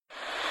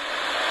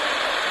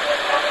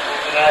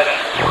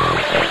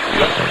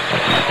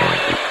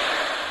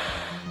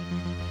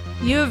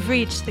You have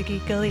reached the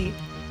Geek Elite.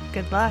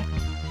 Good luck.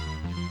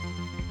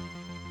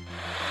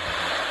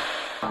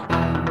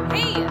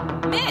 Hey,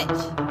 Mitch!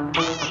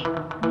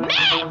 Hey,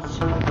 Mitch!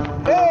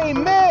 Hey,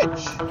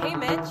 Mitch! Hey,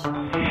 Mitch.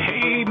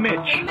 Hey, Mitch! Hey,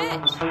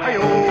 Mitch. What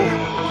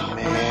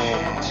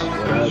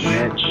up,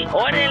 Mitch?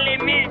 Orderly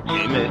Mitch.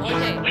 Hey, Mitch.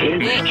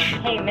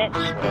 Hey, Mitch!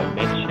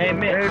 Hey,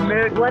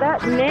 Mitch. What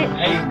up, Mitch?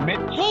 Hey,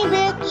 Mitch. Hey,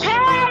 Mitch.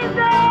 What up,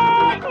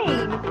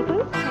 Mitch?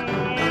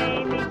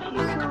 Hey, Mitch. Hey, Mitch.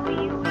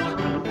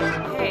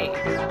 Hey,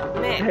 Mitch.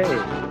 Hey,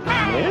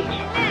 Mitch.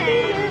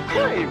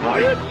 Hey,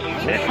 Mitch! Hey,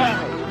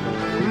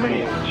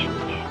 Mitch.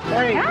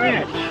 Hey, Mitch.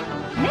 Mitch. Hey, Mitch.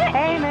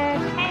 Hey,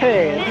 Mitch.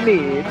 Hey,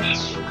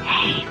 Mitch.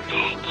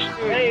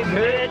 Hey,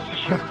 Mitch.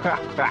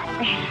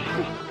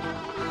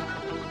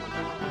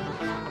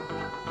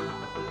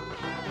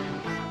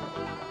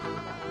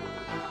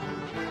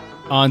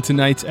 On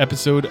tonight's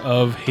episode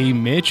of Hey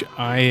Mitch,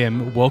 I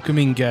am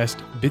welcoming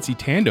guest Bitsy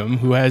Tandem,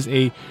 who has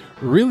a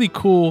really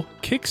cool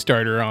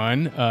Kickstarter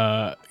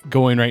on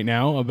going right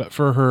now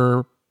for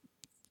her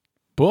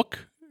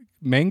book,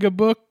 manga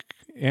book,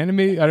 anime.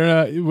 I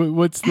don't know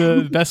what's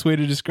the best way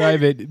to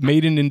describe it.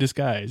 Maiden in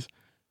Disguise.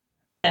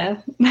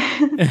 Yeah.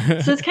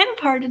 So it's kind of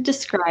hard to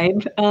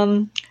describe.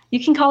 You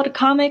can call it a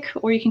comic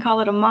or you can call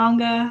it a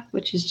manga,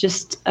 which is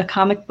just a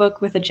comic book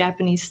with a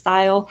Japanese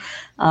style.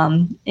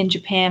 In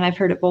Japan, I've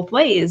heard it both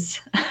ways.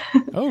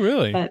 Oh,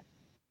 really? But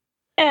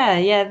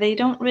yeah, they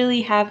don't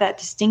really have that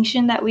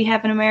distinction that we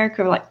have in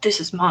America. Like, this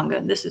is manga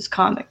and this is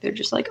comic. They're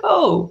just like,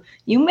 oh,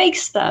 you make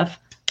stuff.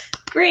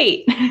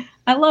 Great.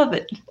 I love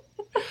it.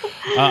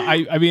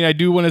 I mean, I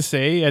do want to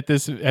say at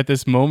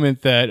this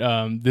moment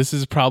that this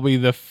is probably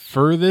the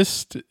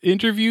furthest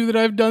interview that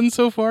I've done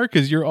so far,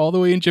 because you're all the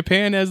way in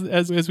Japan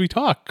as we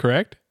talk,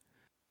 correct?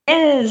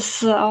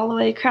 Yes, all the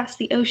way across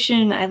the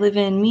ocean. I live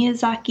in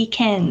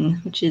Miyazaki-ken,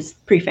 which is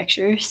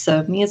prefecture.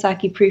 So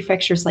Miyazaki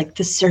Prefecture is like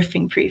the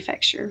surfing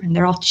prefecture, and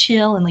they're all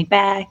chill and laid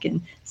back.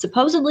 And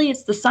supposedly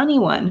it's the sunny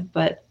one,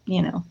 but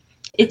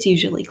it's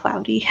usually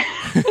cloudy.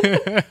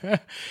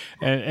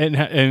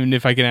 and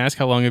if I can ask,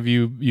 how long have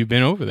you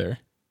been over there?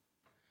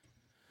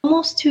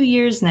 Almost 2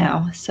 years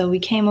now. So we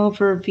came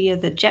over via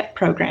the JET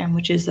program,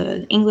 which is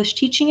an English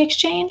teaching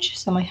exchange.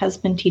 So my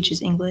husband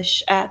teaches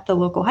English at the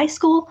local high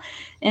school,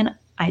 and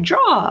I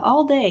draw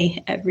all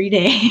day, every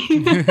day.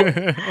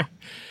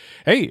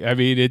 Hey, I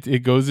mean,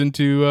 it goes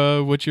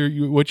into what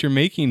you're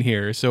making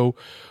here. So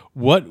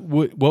what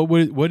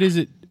is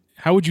it?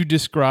 How would you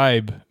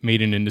describe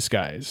Maiden in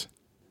Disguise?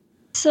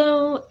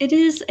 So it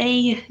is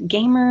a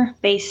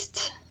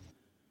gamer-based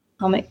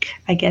comic,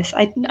 I guess.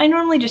 I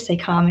normally just say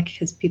comic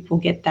because people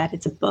get that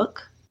it's a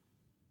book.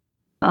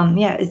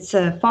 It's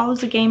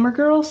follows a gamer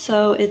girl,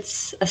 so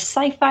it's a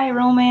sci-fi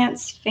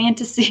romance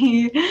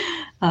fantasy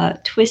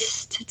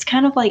twist. It's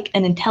kind of like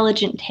an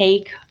intelligent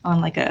take on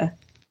like a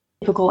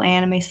typical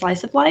anime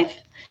slice of life.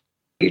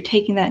 You're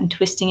taking that and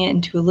twisting it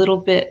into a little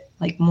bit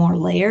like more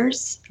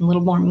layers, a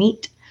little more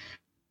meat.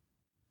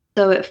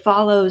 So it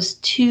follows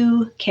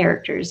two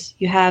characters.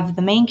 You have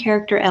the main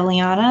character,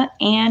 Eliana,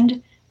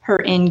 and her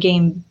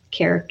in-game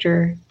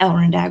character,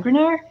 Elrond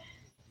Agrenar.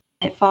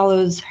 It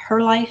follows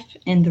her life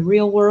in the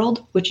real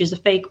world, which is a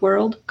fake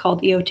world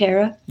called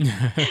Eoterra,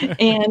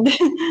 and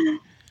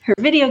her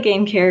video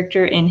game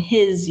character in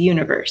his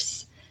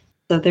universe.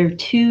 So they're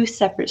two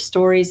separate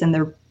stories, and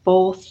they're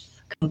both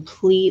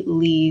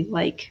completely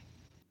like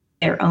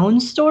their own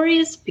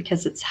stories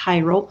because it's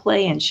high role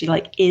play and she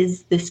like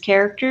is this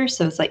character.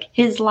 So it's like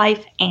his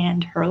life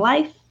and her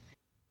life.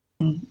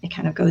 And it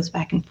kind of goes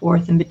back and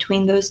forth in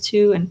between those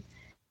two, and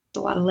a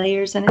lot of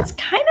layers, and it's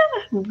kind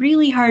of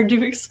really hard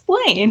to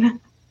explain.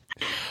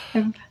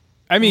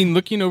 I mean,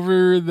 looking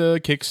over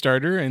the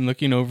Kickstarter and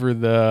looking over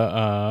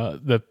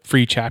the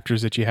free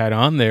chapters that you had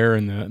on there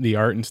and the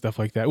art and stuff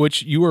like that,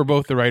 which you are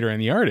both the writer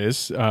and the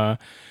artist,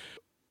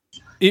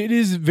 it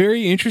is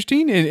very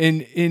interesting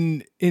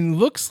and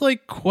looks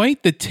like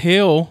quite the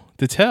tale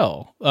to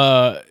tell.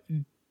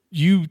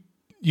 You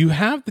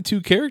have the two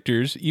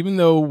characters, even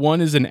though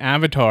one is an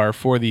avatar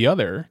for the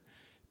other,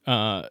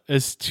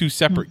 as two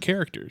separate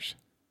characters.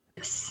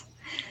 Yes.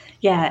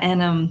 Yeah,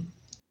 and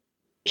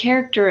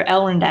character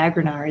Elrond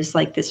Agrenar is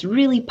like this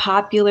really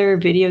popular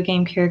video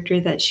game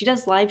character that she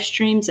does live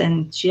streams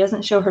and she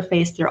doesn't show her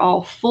face. They're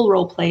all full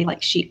role play,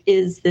 like she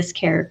is this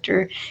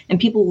character, and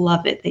people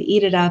love it. They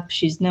eat it up.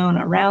 She's known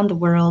around the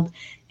world,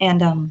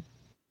 and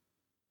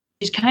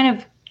she's kind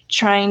of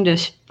trying to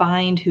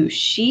find who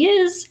she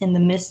is in the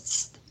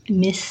midst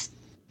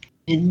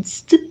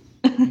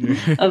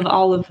of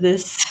all of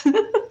this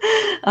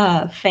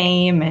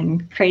fame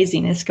and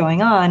craziness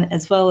going on,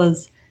 as well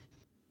as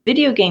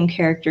video game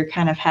character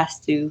kind of has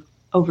to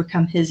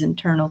overcome his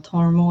internal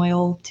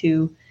turmoil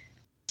to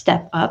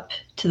step up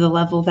to the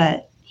level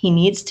that he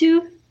needs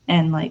to.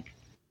 And like,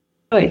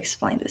 how do I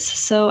explain this?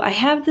 So I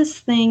have this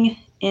thing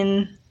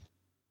in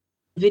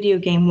video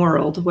game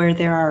world where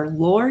there are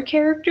lore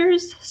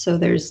characters. So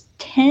there's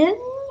 10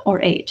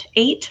 or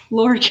 8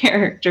 lore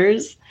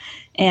characters,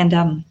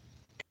 and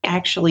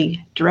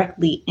actually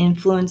directly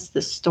influenced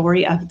the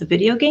story of the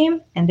video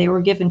game, and they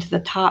were given to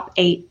the top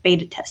 8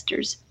 beta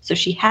testers. So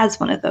she has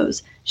one of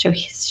those. So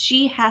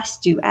she has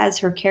to, as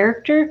her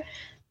character,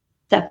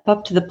 step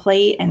up to the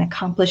plate and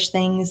accomplish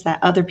things that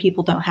other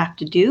people don't have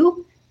to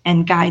do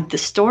and guide the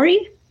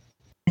story.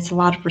 It's a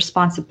lot of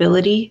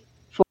responsibility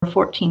for a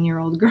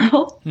 14-year-old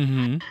girl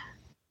Mm-hmm.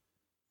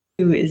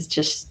 who is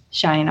just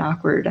shy and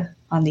awkward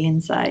on the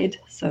inside.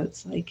 So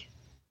it's like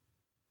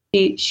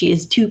she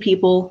is 2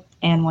 people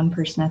and 1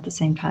 person at the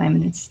same time,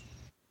 and it's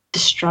a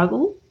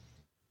struggle,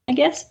 I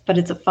guess, but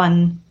it's a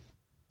fun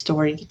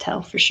story to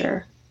tell for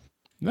sure.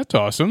 That's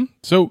awesome.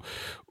 So,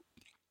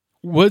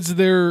 was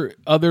there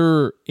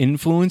other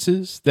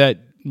influences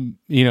that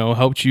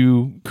helped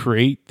you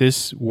create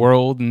this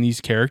world and these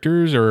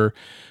characters, or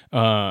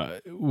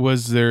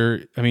was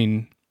there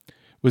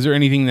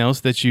anything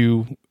else that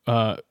you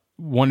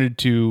wanted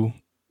to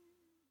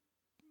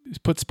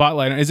put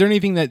spotlight on? Is there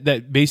anything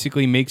that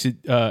basically makes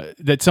it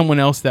that someone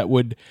else that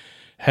would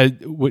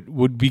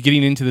be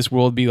getting into this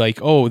world be like,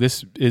 oh,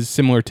 this is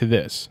similar to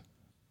this?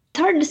 It's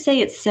hard to say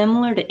it's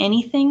similar to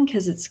anything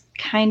because it's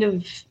kind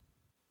of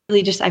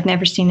really just, I've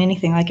never seen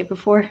anything like it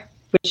before,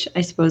 which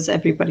I suppose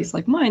everybody's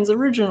like, mine's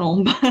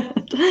original,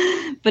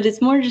 but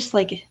it's more just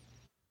like, it's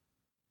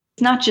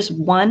not just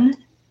one,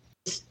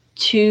 it's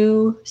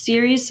 2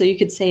 series. So you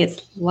could say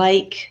it's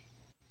like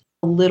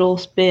a little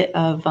bit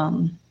of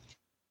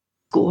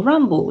School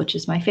Rumble, which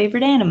is my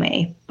favorite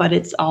anime, but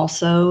it's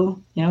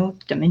also,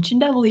 Dimension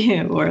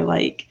W or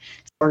like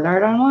Sword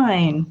Art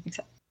Online,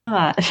 except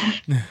not.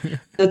 So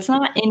there's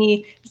not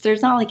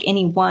like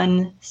any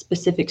one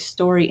specific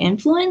story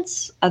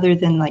influence other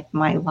than like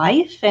my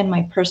life and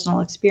my personal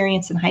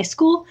experience in high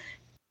school,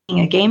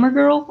 being a gamer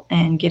girl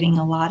and getting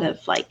a lot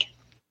of like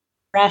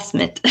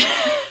harassment.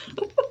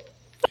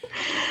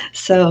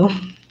 So,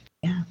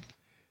 yeah.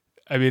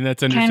 I mean,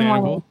 that's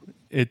understandable.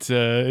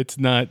 It's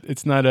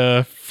not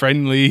a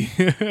friendly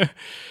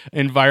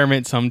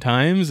environment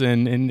sometimes,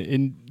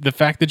 and the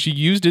fact that you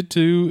used it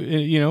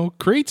to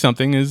create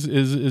something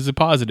is a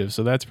positive.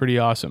 So that's pretty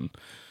awesome.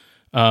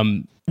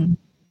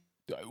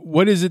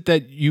 What is it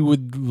that you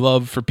would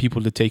love for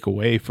people to take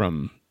away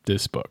from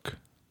this book?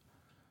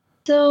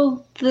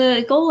 So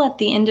the goal at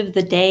the end of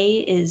the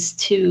day is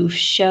to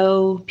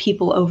show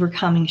people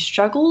overcoming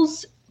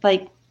struggles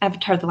like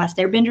Avatar: The Last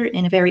Airbender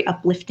in a very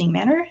uplifting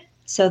manner,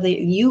 so that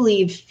you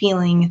leave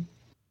feeling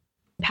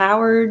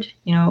empowered,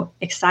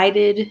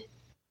 excited,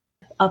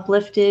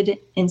 uplifted,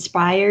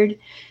 inspired.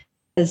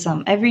 Because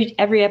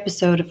every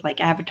episode of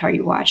like Avatar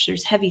you watch,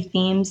 there's heavy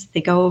themes.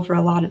 They go over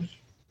a lot of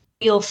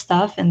real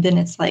stuff, and then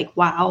it's like,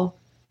 wow,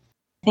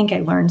 I think I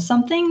learned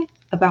something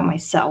about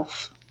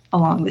myself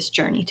along this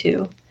journey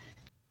too.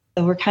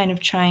 So we're kind of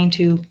trying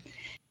to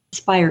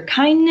inspire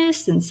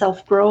kindness and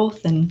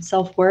self-growth and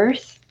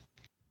self-worth,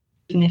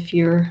 even if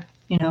you're,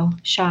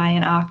 shy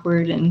and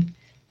awkward and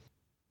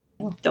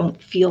don't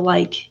feel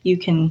like you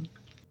can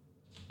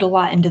put a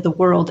lot into the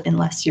world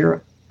unless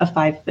you're a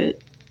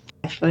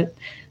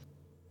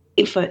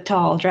 8 foot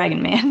tall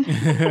dragon man.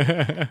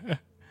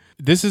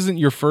 This isn't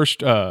your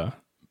first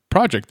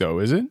project, though,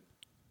 is it?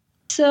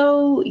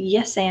 So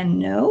yes and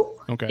no.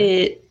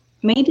 Okay.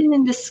 Maiden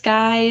in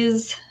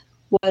Disguise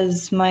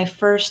was my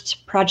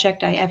first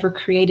project I ever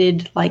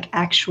created, like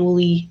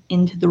actually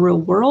into the real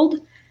world.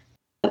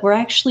 But we're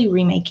actually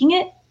remaking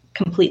it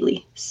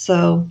completely.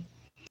 So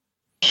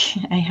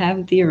I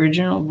have the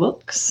original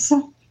books.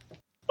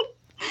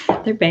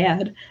 They're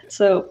bad.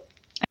 So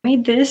I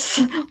made this.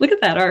 Look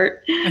at that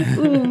art.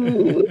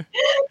 Ooh,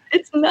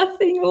 it's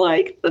nothing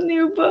like the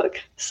new book.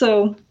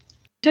 So I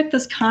took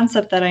this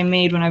concept that I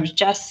made when I was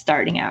just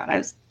starting out.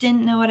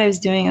 Didn't know what I was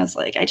doing. I was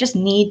like, I just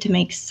need to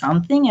make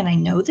something, and I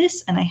know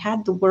this. And I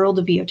had the world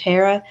of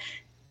Eoterra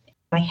in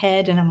my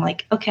head, and I'm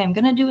like, okay, I'm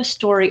going to do a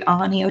story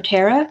on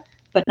Eoterra,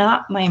 but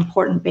not my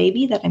important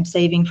baby that I'm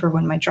saving for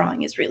when my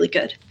drawing is really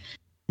good.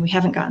 We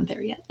haven't gotten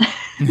there yet.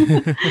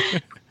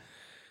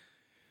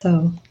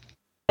 So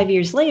 5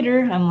 years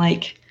later, I'm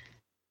like,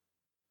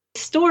 the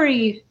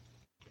story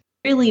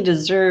really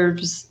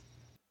deserves,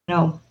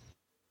 my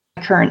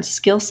current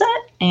skill set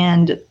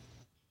and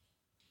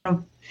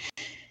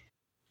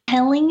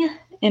telling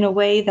in a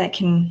way that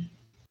can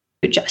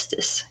do it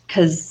justice,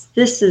 because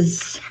this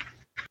is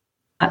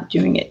not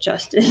doing it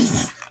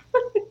justice.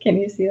 Can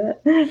you see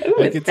that?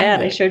 Ooh, it's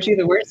bad. I showed you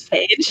the worst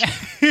page.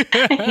 I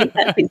hate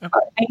that piece of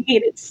art. I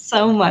hate it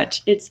so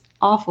much. It's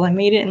awful. I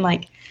made it in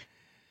like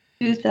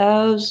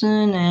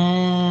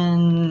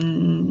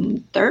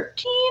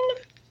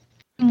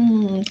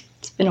 2013.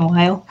 It's been a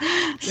while.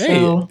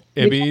 So,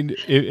 hey, I mean,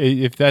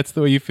 if that's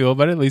the way you feel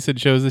about it, at least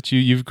it shows that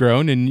you've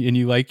grown and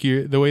you like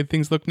the way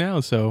things look now.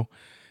 So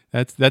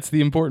that's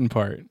the important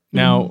part.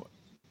 Now,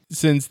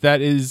 since that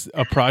is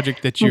a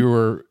project that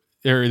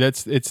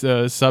it's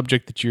a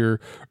subject that you're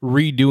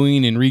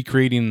redoing and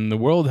recreating in the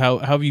world, how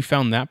have you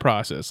found that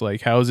process?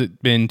 Like, how has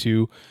it been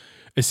to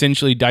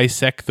essentially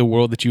dissect the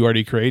world that you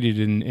already created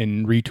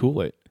and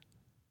retool it?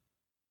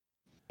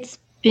 It's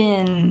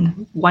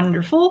been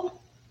wonderful.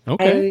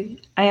 Okay.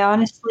 I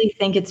honestly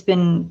think it's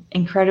been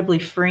incredibly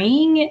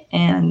freeing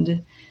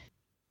and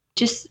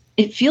just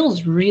it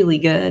feels really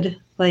good.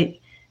 Like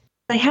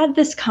I had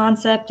this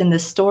concept and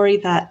this story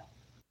that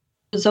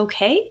was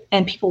okay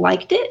and people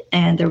liked it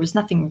and there was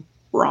nothing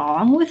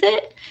wrong with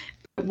it.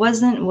 It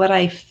wasn't what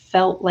I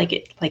felt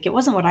it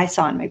wasn't what I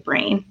saw in my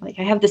brain. Like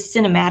I have this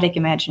cinematic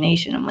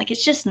imagination. I'm like,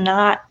 it's just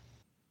not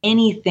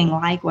anything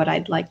like what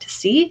I'd like to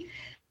see.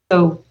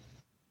 So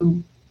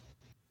we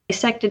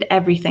dissected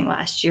everything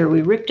last year.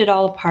 We ripped it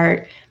all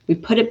apart. We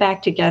put it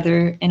back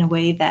together in a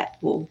way that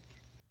will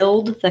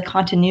build the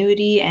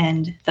continuity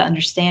and the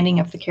understanding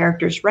of the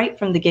characters right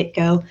from the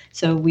get-go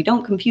so we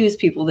don't confuse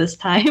people this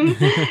time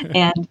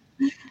and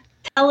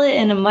tell it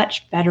in a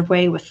much better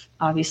way with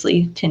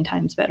obviously 10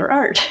 times better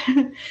art.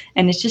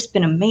 And it's just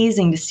been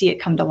amazing to see it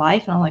come to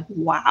life. And I'm like,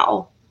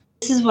 wow,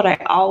 this is what I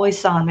always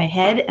saw in my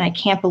head. And I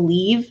can't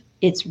believe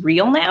it's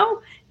real now.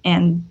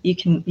 And you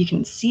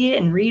can see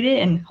it and read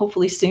it and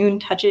hopefully soon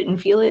touch it and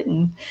feel it.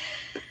 And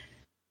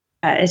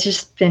it's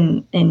just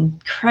been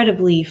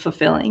incredibly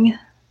fulfilling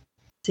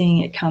seeing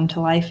it come to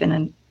life in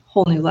a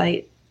whole new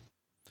light.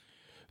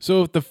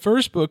 So if the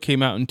first book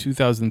came out in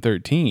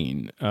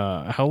 2013,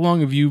 how long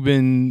have you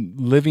been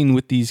living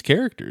with these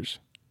characters?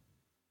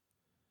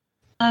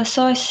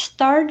 So I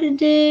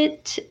started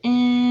it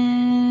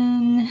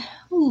in,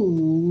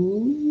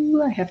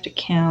 I have to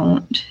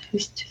count.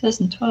 It's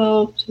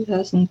 2012,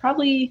 2000,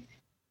 probably,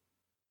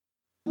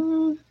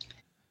 I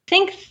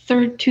think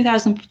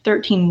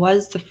 2013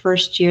 was the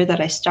first year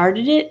that I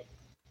started it.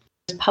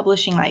 I was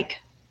publishing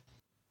like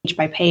page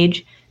by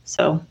page.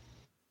 So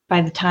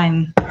by the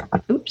time,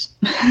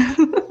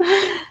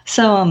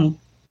 so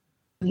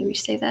let me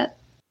restate that.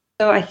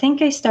 So I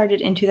think I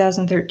started in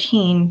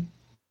 2013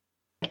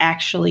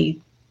 actually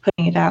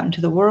putting it out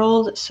into the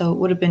world. So it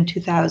would have been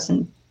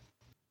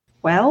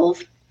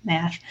 2012,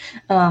 math,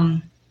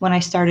 when I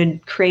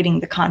started creating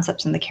the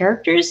concepts and the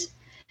characters.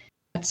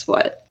 That's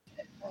what,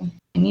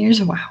 10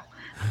 years? Wow.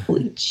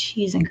 Holy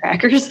cheese and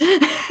crackers.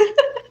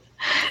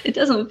 It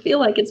doesn't feel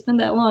like it's been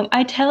that long.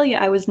 I tell you,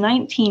 I was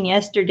 19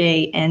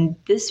 yesterday, and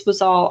this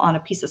was all on a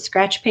piece of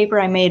scratch paper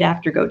I made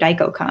after Go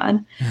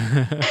DaikoCon.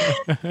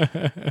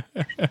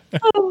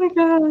 Oh my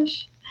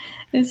gosh.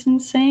 It's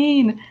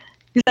insane.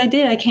 Because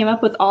I came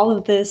up with all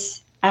of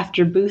this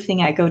after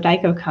boothing at Go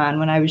DaikoCon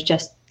when I was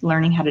just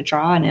learning how to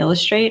draw and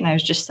illustrate, and I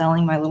was just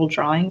selling my little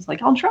drawings,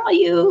 like, I'll draw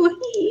you.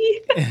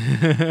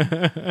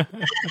 I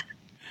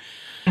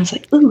was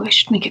like, ooh, I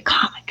should make a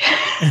comic.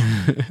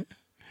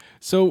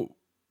 So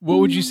what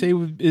would you say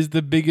is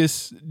the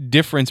biggest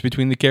difference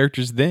between the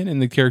characters then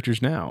and the characters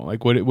now?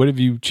 Like, what have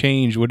you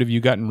changed? What have you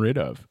gotten rid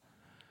of?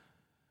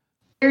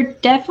 There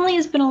definitely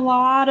has been a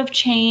lot of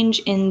change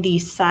in the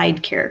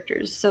side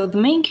characters. So the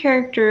main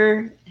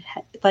character,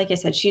 like I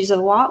said, she's a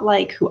lot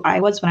like who I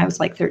was when I was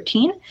like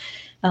 13.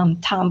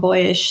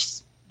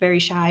 Tomboyish, very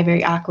shy,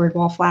 very awkward,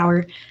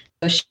 wallflower.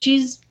 So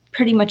she's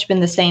pretty much been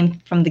the same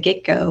from the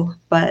get-go.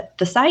 But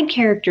the side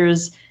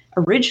characters,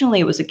 originally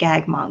it was a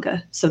gag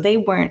manga. So they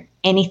weren't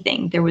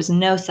anything. There was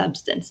no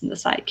substance in the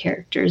side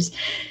characters.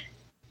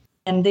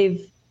 And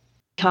they've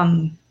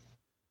become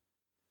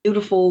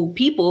beautiful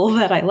people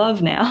that I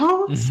love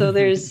now. So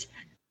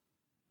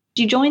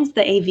she joins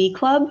the AV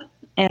club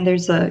and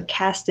there's a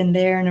cast in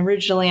there. And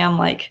originally I'm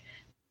like,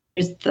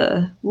 there's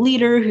the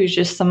leader who's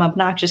just some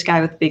obnoxious guy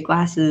with big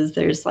glasses.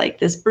 There's like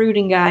this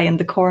brooding guy in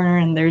the corner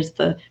and there's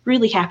the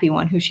really happy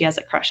one who she has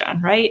a crush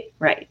on, right?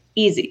 Right.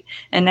 Easy.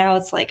 And now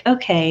it's like,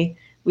 okay,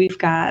 we've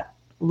got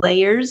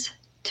layers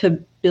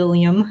to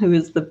Billiam, who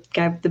is the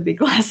guy with the big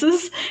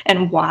glasses,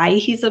 and why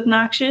he's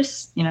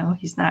obnoxious. You know,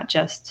 he's not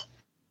just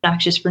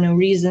obnoxious for no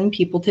reason.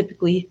 People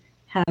typically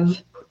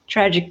have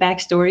tragic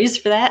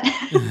backstories for that.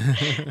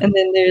 And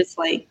then there's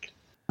like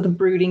the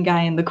brooding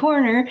guy in the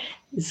corner.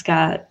 He's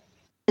got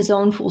his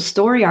own full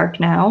story arc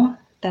now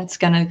that's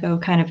going to go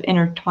kind of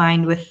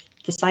intertwined with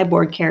the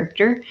cyborg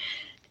character.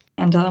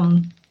 And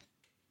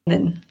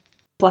then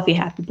Fluffy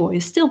Happy Boy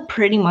is still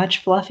pretty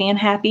much fluffy and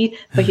happy,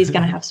 but he's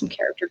going to have some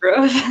character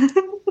growth.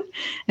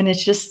 And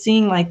it's just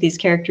seeing like these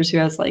characters who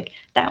I was like,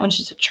 that one's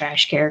just a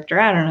trash character.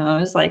 I don't know.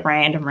 It's like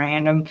random.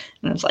 And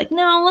it's like,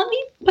 no, let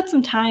me put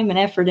some time and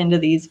effort into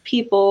these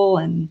people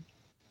and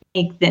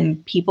make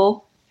them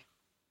people.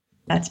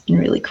 That's been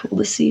really cool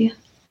to see.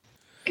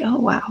 Oh,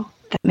 wow.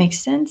 That makes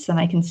sense. And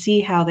I can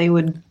see how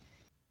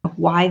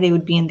why they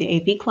would be in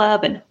the AV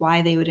club and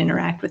why they would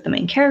interact with the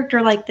main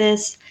character like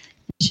this.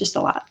 It's just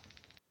a lot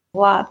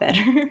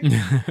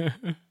better.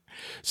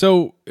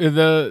 So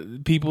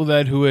the people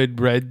who had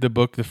read the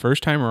book the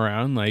first time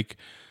around, like,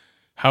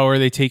 how are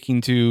they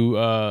taking to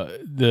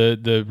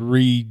the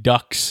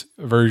Redux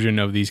version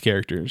of these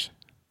characters?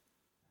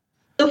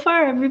 So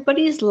far,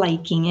 everybody's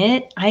liking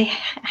it. I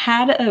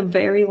had a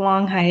very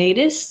long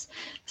hiatus,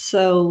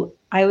 so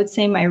I would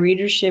say my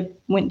readership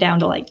went down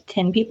to like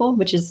 10 people,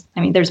 which is, I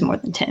mean, there's more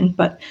than 10,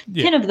 but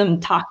 10 of them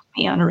talk to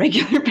me on a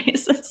regular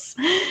basis.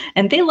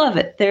 And they love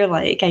it. They're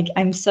like,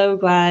 I'm so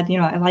glad,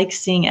 I like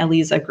seeing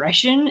Ellie's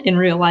aggression in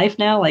real life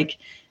now. Like,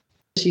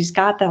 She's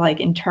got that like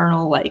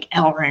internal like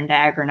Elrond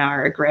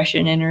Agrenar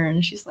aggression in her,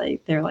 and she's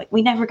like, they're like,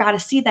 we never got to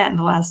see that in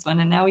the last one,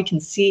 and now we can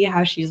see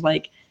how she's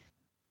like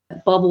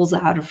bubbles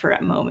out of her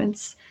at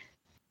moments.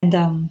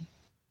 And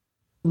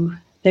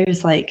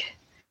there's like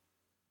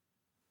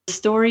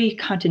story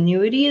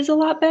continuity is a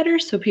lot better,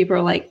 so people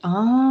are like,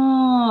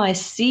 oh, I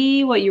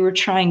see what you were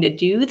trying to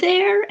do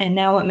there, and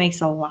now it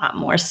makes a lot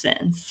more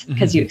sense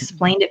because you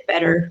explained it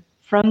better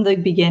from the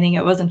beginning.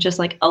 It wasn't just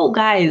like, oh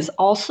guys,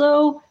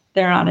 also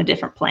they're on a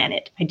different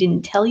planet. I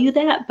didn't tell you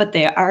that, but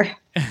they are.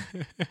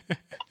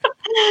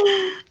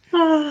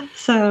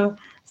 So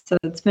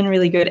it's been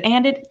really good.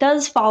 And it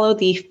does follow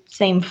the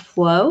same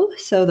flow.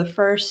 So the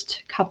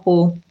first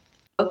couple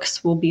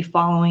books will be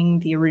following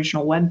the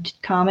original web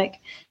comic.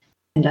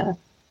 And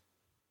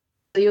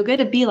so you'll get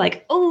to be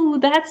like, oh,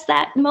 that's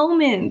that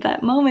moment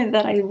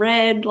that I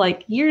read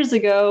like years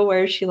ago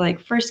where she like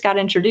first got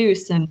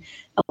introduced and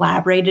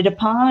elaborated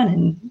upon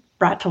and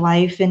brought to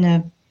life in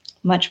a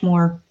much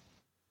more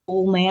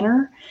full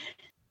manner.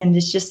 And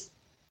it's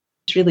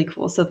really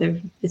cool. So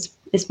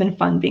it's been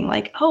fun being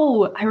like,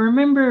 oh, I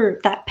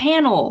remember that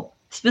panel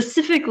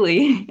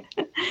specifically,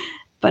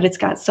 but it's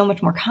got so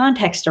much more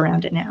context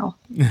around it now.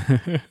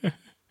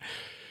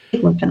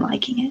 People have been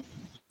liking it.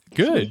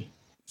 Good.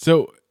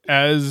 So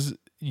as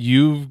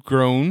you've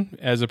grown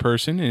as a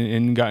person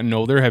and gotten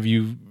older, have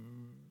you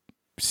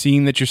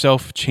seen that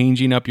yourself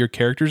changing up your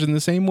characters in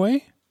the same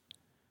way?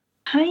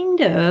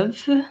 Kind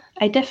of.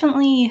 I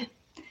definitely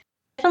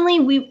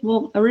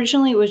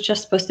originally it was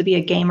just supposed to be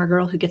a gamer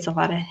girl who gets a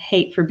lot of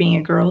hate for being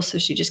a girl, so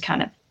she just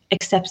kind of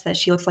accepts that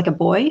she looks like a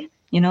boy,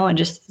 and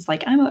just is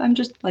like, I'm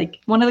just like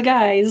one of the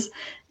guys.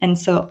 And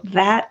so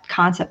that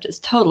concept has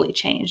totally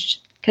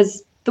changed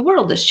because the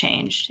world has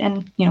changed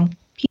and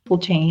people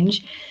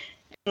change.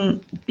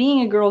 And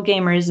being a girl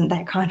gamer isn't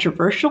that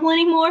controversial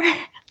anymore.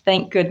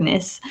 Thank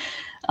goodness.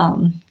 I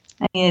mean,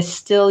 it's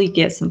still, you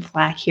get some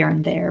flack here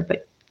and there,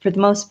 but for the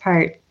most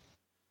part,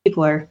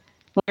 people are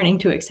learning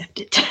to accept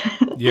it.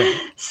 Yeah.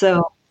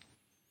 So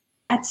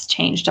that's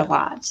changed a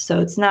lot. So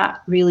it's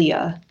not really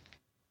a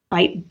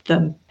fight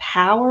the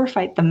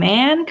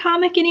man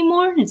comic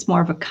anymore. It's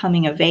more of a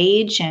coming of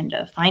age and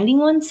a finding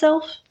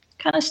oneself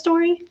kind of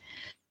story.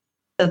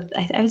 So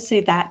I would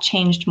say that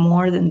changed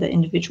more than the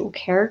individual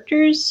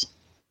characters.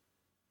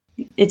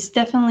 It's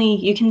definitely,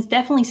 you can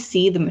definitely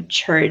see the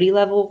maturity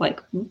level,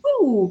 like,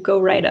 woo, go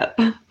right up.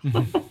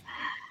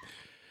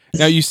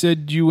 Now, you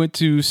said you went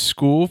to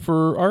school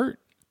for art?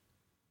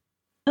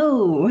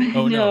 Oh,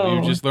 no,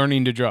 you're just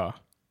learning to draw.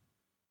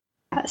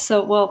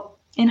 So,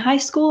 in high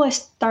school, I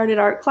started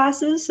art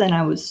classes, and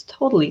I was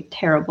totally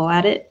terrible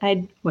at it.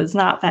 I was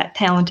not that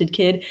talented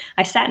kid.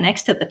 I sat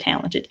next to the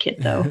talented kid,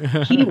 though.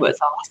 He was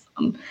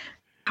awesome.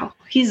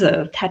 He's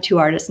a tattoo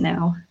artist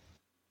now,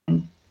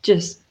 and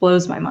just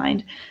blows my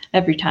mind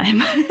every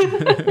time.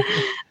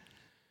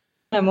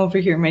 I'm over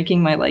here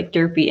making my like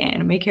derpy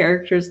anime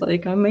characters.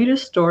 Like, I made a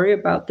story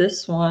about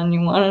this one.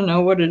 You want to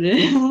know what it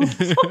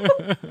is?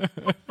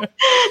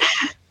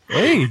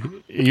 Hey,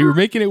 you're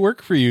making it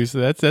work for you, so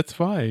that's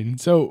fine.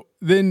 So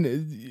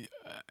then,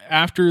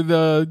 after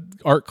the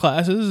art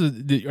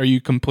classes, are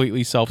you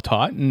completely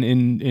self-taught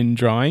in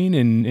drawing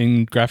and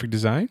in graphic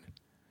design?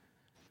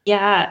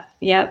 Yeah,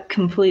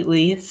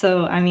 completely.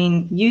 So, I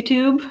mean,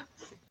 YouTube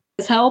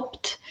has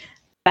helped.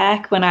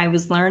 Back when I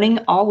was learning,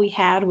 all we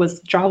had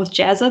was Draw with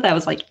Jazza. That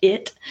was like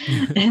it.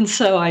 And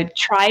so I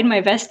tried my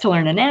best to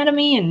learn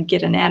anatomy and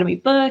get anatomy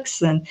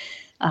books and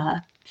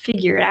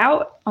figure it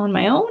out on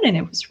my own. And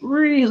it was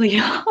really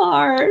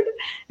hard.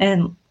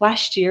 And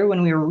last year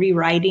when we were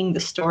rewriting the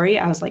story,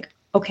 I was like,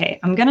 okay,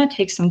 I'm going to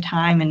take some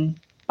time and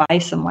buy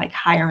some like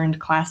higher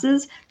end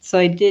classes. So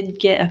I did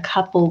get a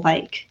couple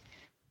like,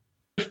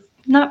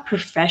 not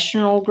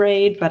professional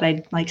grade, but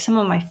I like some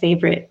of my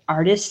favorite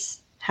artists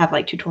have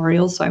like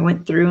tutorials. So I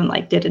went through and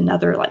like did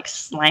another like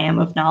slam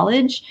of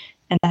knowledge.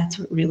 And that's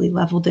what really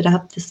leveled it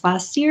up this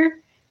last year,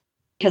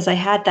 because I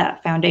had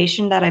that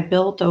foundation that I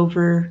built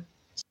over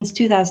since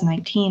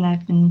 2019.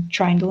 I've been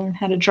trying to learn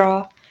how to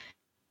draw.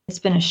 It's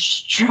been a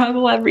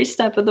struggle every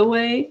step of the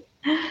way.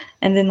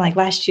 And then like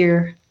last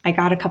year, I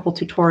got a couple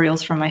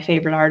tutorials from my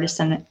favorite artists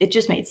and it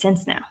just made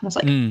sense now. I was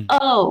like,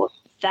 oh,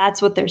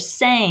 that's what they're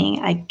saying.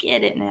 I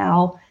get it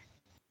now.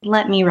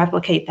 Let me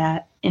replicate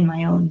that in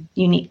my own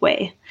unique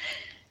way.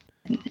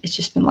 And it's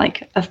just been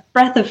like a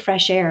breath of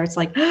fresh air. It's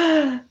like,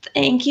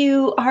 thank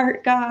you,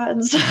 art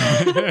gods.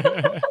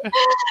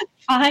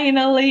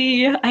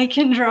 Finally, I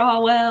can draw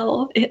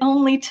well. It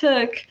only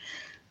took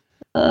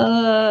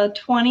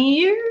 20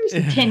 years?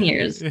 10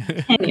 years.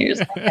 10 years.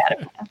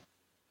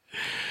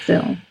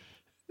 So,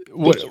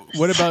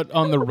 what about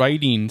on the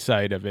writing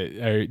side of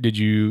it? Did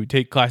you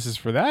take classes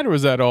for that, or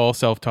was that all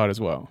self-taught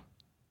as well?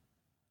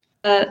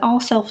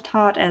 All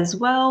self-taught as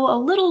well. A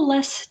little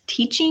less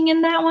teaching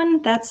in that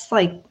one.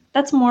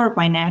 That's more of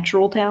my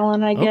natural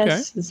talent, I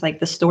guess. Okay. It's like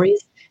the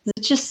stories.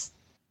 It's just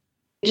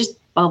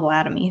bubble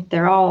out of me.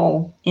 They're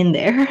all in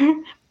there.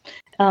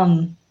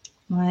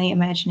 My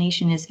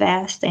imagination is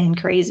vast and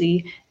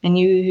crazy, and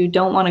you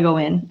don't want to go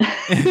in.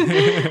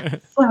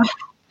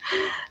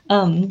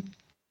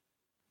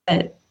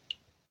 But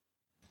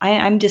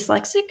I'm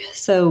dyslexic,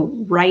 so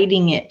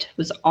writing it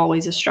was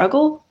always a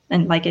struggle.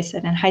 And like I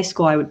said, in high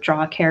school, I would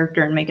draw a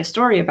character and make a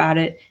story about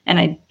it. And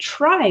I'd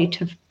try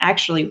to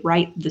actually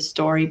write the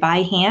story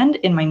by hand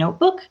in my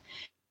notebook.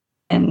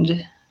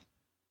 And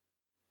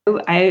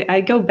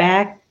I go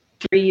back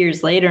 3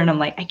 years later and I'm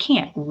like, I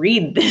can't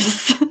read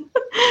this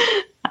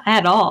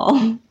at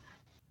all.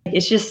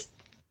 It's just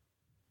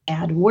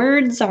bad.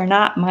 Words are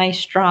not my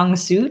strong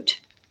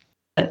suit.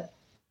 But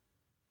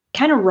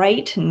kind of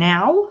write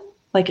now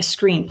like a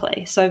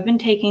screenplay. So I've been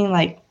taking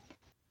like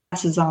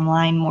classes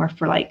online more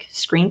for like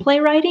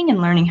screenplay writing and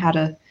learning how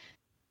to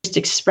just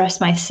express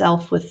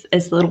myself with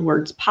as little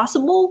words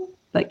possible,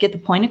 but get the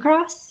point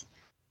across so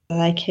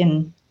that I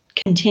can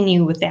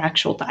continue with the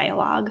actual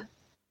dialogue.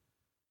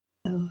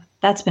 So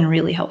that's been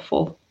really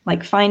helpful.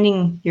 Like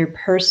finding your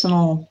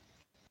personal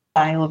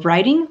style of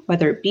writing,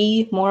 whether it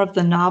be more of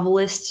the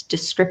novelist,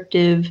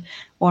 descriptive,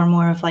 or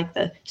more of like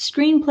the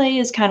screenplay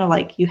is kind of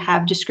like you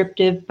have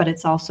descriptive, but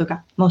it's also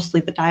got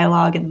mostly the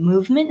dialogue and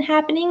movement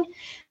happening,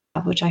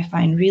 which I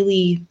find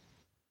really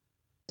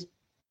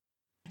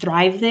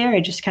thrive there. I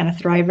just kind of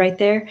thrive right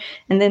there.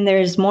 And then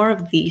there's more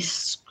of the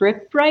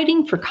script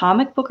writing for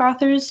comic book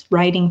authors,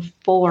 writing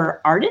for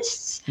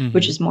artists,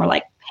 which is more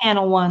like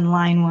panel one,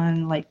 line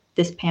one, like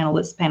this panel,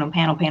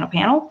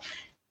 panel.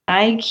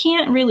 I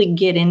can't really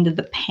get into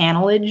the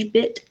panelage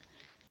bit.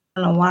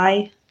 I don't know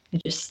why.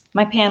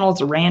 My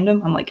panels are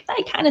random. I'm like,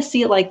 I kind of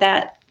see it like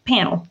that.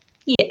 Panel.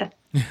 Yeah.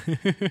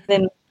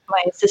 Then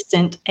my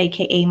assistant,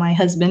 aka my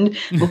husband,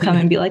 will come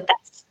and be like,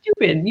 that's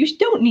stupid. You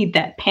don't need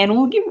that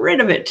panel. Get rid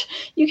of it.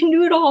 You can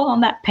do it all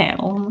on that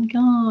panel. I'm like,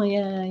 oh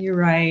yeah, you're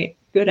right.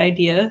 Good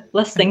idea.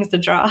 Less things to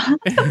draw.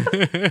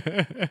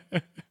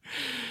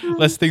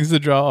 Less things to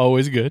draw,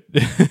 always good.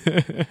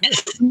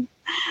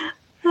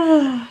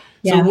 Yeah.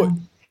 So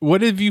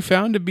what have you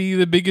found to be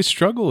the biggest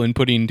struggle in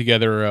putting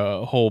together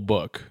a whole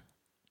book?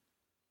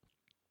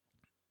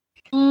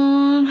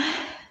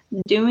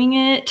 Doing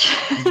it,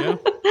 Yeah.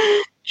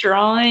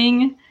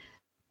 drawing.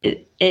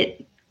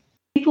 It.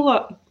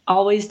 People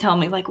always tell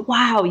me like,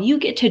 "Wow, you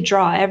get to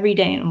draw every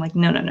day," and I'm like,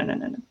 "No.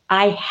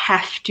 I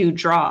have to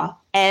draw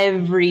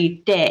every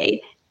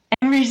day,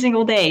 every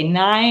single day,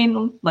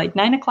 9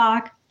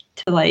 o'clock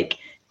to like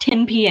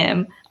 10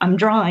 p.m. I'm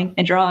drawing,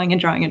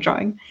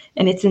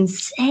 and it's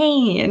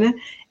insane,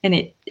 and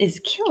it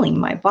is killing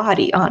my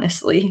body.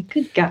 Honestly,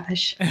 good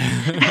gosh."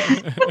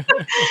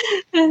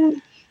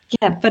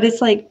 Yeah, but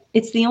it's like,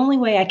 it's the only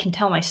way I can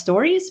tell my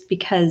stories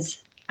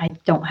because I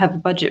don't have a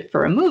budget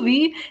for a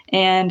movie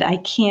and I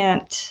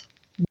can't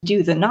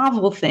do the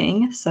novel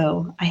thing.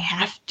 So I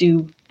have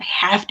to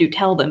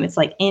tell them. It's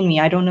like in me.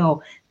 I don't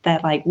know,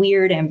 that like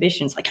weird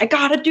ambitions. Like, I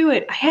gotta do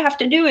it. I have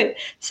to do it.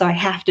 So I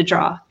have to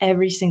draw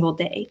every single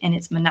day, and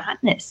it's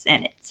monotonous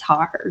and it's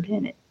hard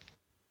and it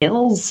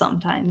kills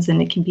sometimes.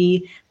 And it can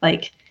be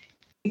like,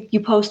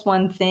 you post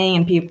one thing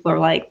and people are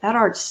like, that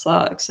art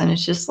sucks. And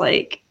it's just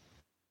like,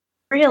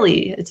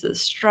 really, it's a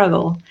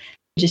struggle.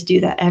 Just do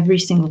that every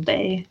single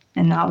day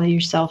and not let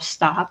yourself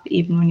stop,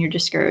 even when you're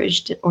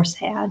discouraged or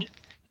sad.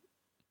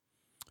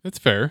 That's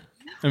fair.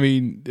 I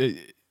mean,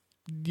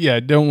 yeah,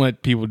 don't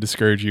let people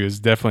discourage you is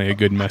definitely a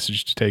good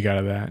message to take out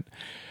of that.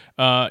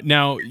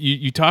 Now,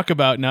 you talk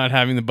about not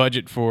having the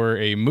budget for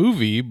a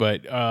movie,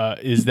 but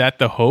is that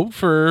the hope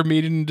for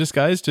Made in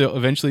Disguise to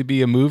eventually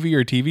be a movie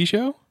or TV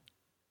show?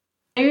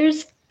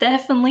 There's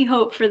definitely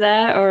hope for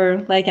that,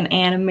 or like an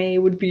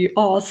anime would be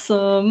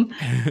awesome.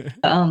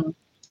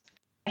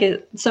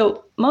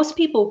 So most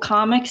people,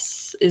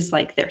 comics is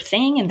like their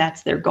thing and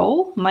that's their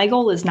goal. My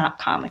goal is not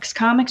comics.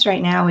 Comics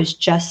right now is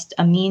just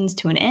a means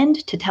to an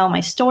end to tell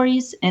my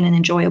stories in an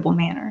enjoyable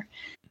manner.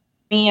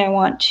 Me, I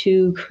want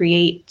to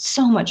create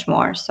so much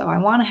more. So I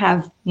want to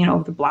have,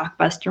 the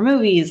blockbuster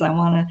movies. I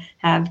want to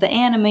have the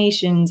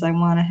animations. I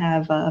want to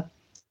have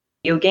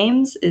video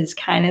games is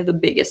kind of the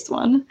biggest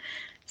one.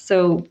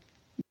 So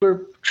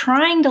we're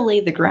trying to lay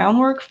the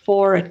groundwork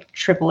for a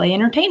AAA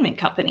entertainment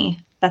company.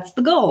 That's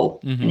the goal.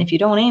 Mm-hmm. And if you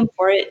don't aim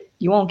for it,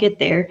 you won't get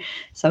there.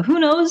 So who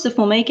knows if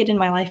we'll make it in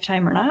my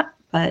lifetime or not.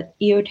 But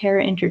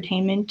Ioterra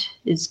Entertainment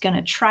is going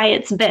to try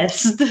its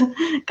best.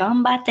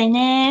 Ganbatte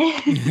ne.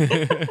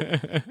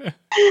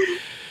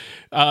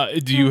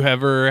 Do you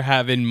ever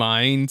have in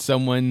mind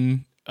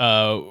someone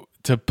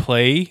to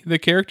play the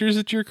characters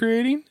that you're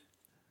creating?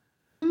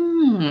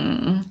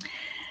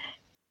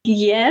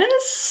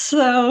 Yes,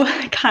 so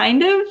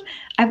kind of.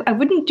 I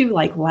wouldn't do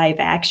like live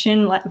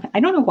action.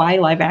 I don't know why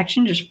live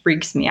action just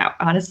freaks me out,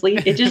 honestly.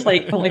 It just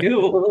like, I'm like,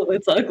 oh,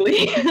 it's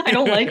ugly. I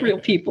don't like real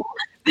people.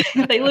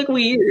 They look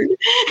weird.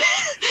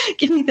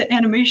 Give me the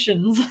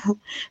animations.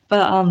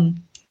 But I've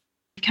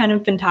kind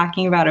of been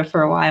talking about it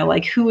for a while.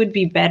 Like, who would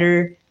be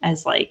better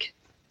as like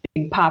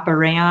Big Papa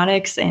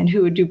Rayonix, and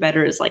who would do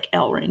better as like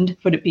Elrond?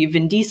 Would it be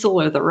Vin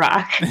Diesel or The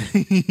Rock?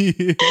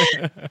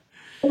 Yeah.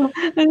 And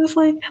it's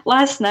like,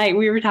 last night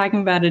we were talking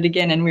about it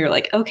again, and we were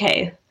like,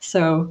 okay,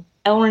 so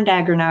Elrond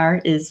Agrenar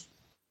is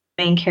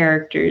main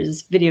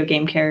character's video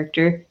game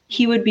character,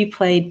 he would be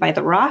played by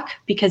The Rock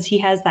because he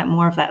has that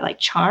more of that like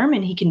charm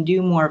and he can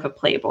do more of a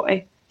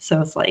playboy.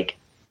 So it's like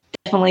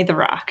definitely The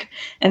Rock.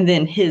 And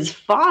then his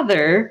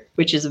father,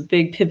 which is a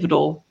big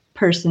pivotal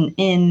person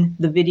in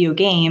the video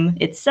game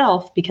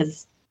itself,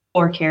 because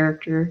lore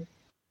character,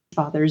 his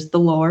father's the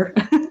lore.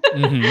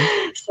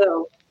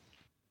 So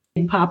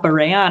Big Papa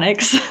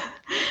Rayonix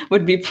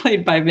would be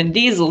played by Vin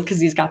Diesel because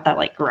he's got that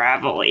like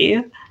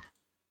gravelly,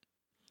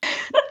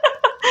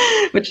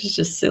 which is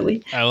just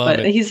silly. I love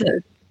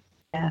it.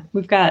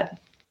 We've got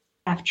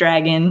half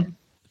dragon,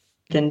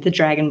 then the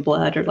dragon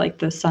blood, or like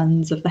the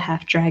sons of the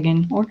half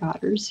dragon or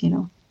daughters.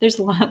 There's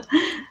a lot.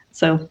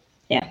 So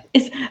yeah,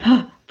 it's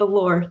the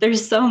lore.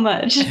 There's so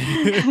much.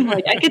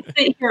 Like I could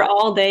sit here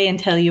all day and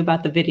tell you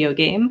about the video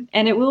game,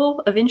 and it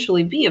will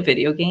eventually be a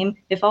video game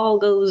if all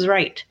goes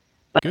right.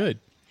 But good.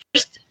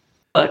 First,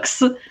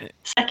 books.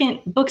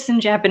 Second, books in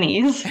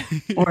Japanese,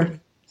 or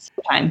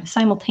sometimes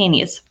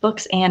simultaneous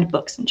books and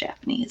books in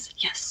Japanese.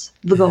 Yes,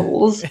 the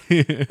goals.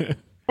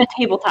 A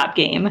tabletop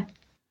game.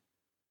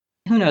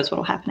 Who knows what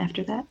will happen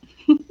after that?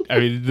 I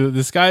mean,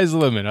 the sky's the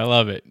limit. I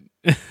love it.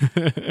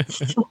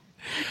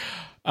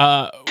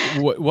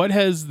 What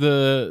has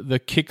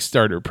the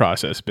Kickstarter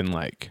process been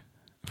like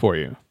for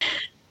you?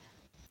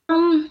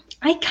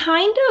 I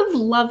kind of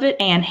love it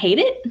and hate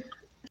it.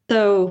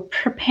 So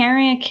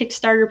preparing a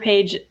Kickstarter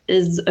page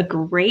is a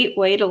great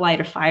way to light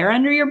a fire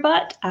under your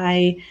butt.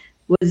 I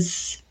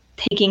was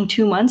taking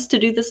 2 months to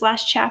do this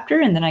last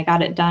chapter, and then I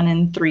got it done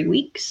in 3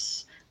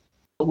 weeks.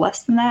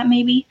 Less than that,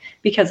 maybe,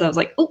 because I was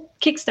like, oh,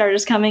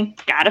 Kickstarter's coming.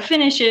 Gotta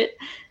finish it.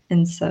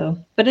 And so,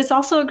 but it's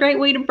also a great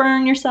way to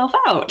burn yourself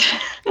out.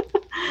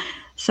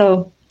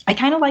 So I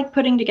kind of like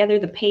putting together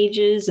the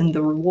pages and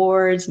the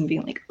rewards and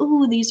being like,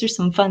 oh, these are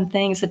some fun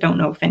things. I don't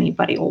know if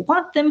anybody will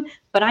want them,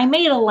 but I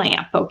made a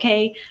lamp,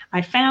 okay?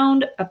 I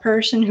found a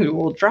person who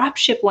will drop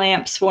ship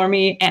lamps for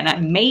me, and I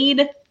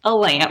made a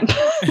lamp.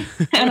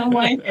 And I'm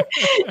like,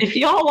 if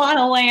y'all want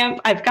a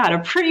lamp, I've got a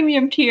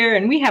premium tier,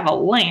 and we have a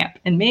lamp,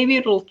 and maybe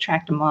it'll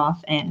attract them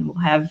off, and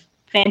we'll have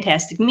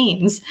fantastic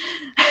memes.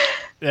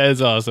 That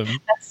is awesome.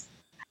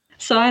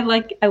 So I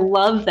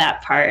love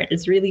that part.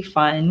 It's really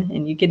fun,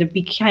 and you get to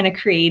be kind of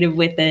creative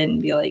with it and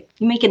be like,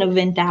 you make an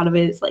event out of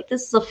it. It's like,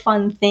 this is a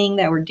fun thing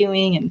that we're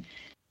doing, and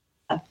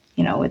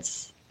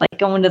it's like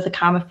going to the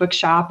comic book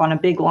shop on a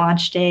big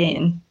launch day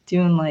and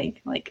doing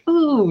like,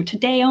 ooh,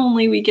 today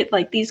only we get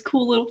like these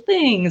cool little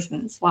things,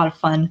 and it's a lot of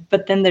fun.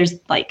 But then there's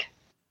like,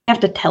 you have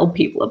to tell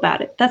people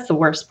about it. That's the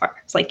worst part.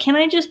 It's like, can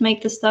I just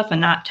make this stuff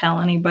and not tell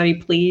anybody,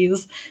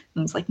 please?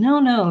 And it's like,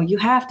 no, you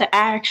have to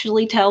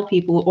actually tell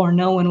people, or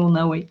no one will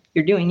know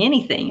you're doing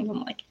anything. And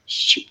I'm like,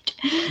 shoot,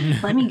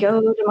 let me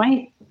go to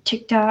my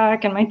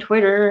TikTok and my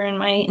Twitter and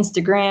my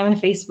Instagram and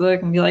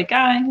Facebook and be like,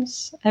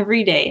 guys,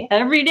 every day,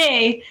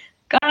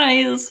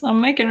 guys, I'm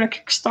making a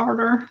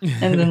Kickstarter.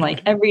 And then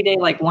like every day,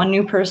 like one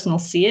new person will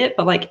see it,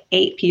 but like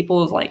 8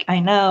 people is like, I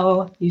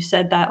know you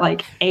said that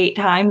like 8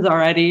 times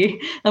already.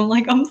 I'm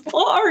like, I'm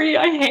sorry,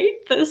 I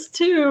hate this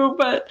too,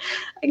 but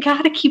I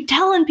gotta keep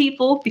telling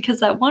people, because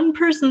that one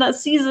person that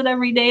sees it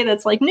every day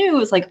that's like new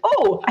is like,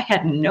 oh, I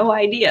had no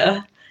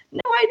idea.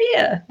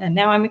 And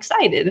now I'm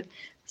excited.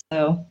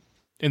 So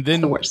and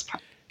then that's the worst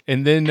part.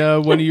 And then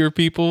one of your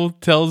people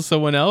tells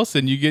someone else,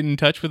 and you get in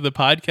touch with the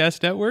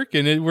podcast network,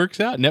 and it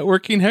works out.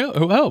 Networking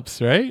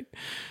helps, right?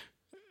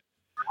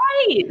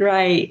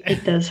 Right.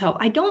 It does help.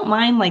 I don't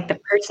mind like the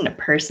person to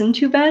person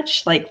too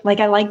much. Like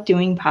I like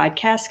doing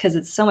podcasts because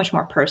it's so much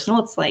more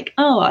personal. It's like,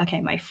 oh,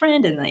 okay, my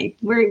friend, and like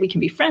we can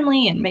be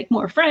friendly and make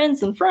more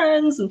friends and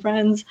friends and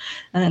friends.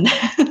 And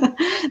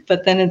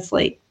but then it's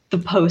like the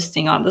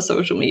posting on the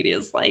social media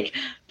is like,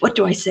 what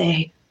do I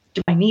say?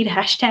 Do I need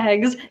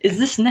hashtags? Is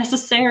this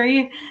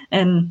necessary?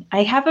 And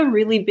I have a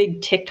really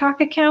big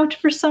TikTok account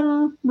for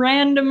some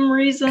random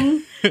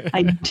reason.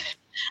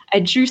 I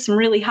drew some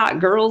really hot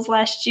girls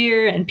last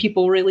year, and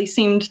people really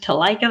seemed to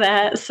like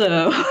that.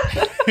 So,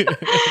 I'm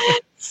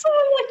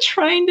like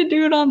trying to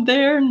do it on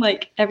there, and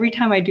like every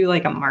time I do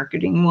like a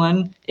marketing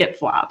one, it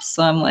flops.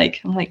 So I'm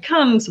like,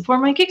 come support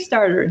my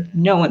Kickstarter.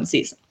 No one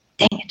sees it.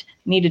 Dang it! I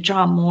need to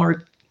draw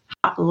more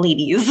hot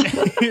ladies.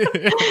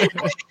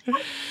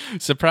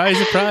 Surprise,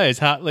 surprise.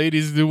 Hot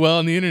ladies do well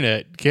on the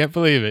internet. Can't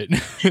believe it.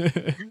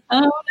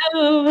 Oh,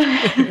 no.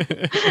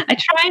 I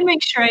try and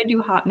make sure I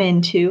do hot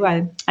men, too.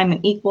 I'm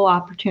an equal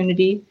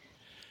opportunity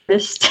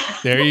artist.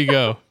 There you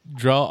go.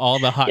 Draw all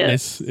the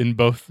hotness in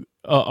both,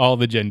 all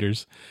the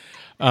genders.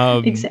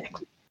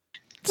 Exactly.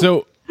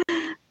 So,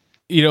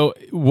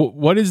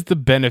 what is the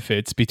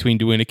benefits between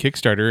doing a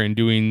Kickstarter and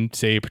doing,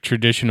 say,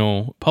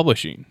 traditional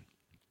publishing?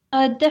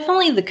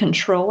 Definitely the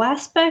control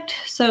aspect.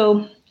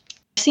 So I've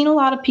seen a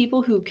lot of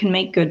people who can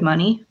make good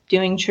money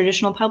doing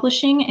traditional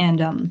publishing,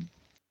 and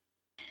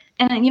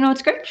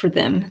it's great for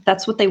them.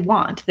 That's what they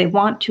want. They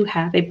want to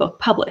have a book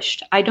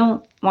published. I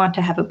don't want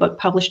to have a book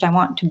published. I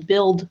want to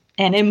build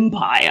an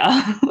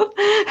empire.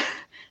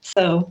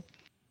 So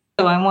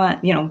I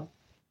want,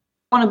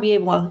 want to be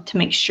able to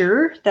make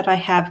sure that I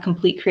have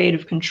complete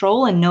creative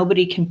control and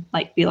nobody can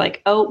like be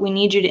like, oh, we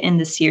need you to end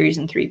the series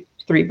in three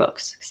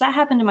books. Because that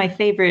happened to my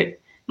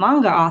favorite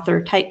manga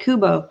author, Tite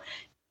Kubo.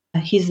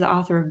 He's the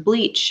author of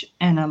Bleach,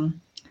 and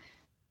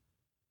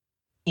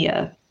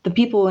the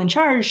people in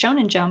charge,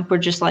 Shonen Jump, were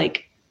just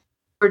like,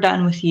 we're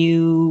done with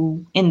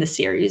you in the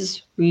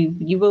series.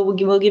 We'll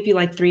give you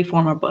like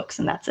 3-4 more books,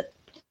 and that's it.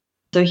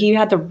 So he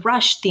had to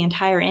rush the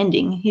entire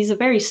ending. He's a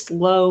very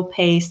slow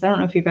paced. I don't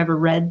know if you've ever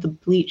read the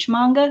Bleach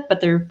manga,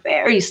 but they're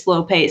very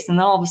slow paced. And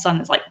then all of a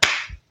sudden it's like,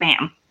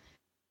 bam,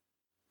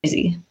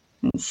 crazy.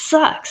 It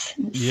sucks.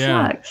 It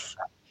sucks.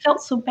 I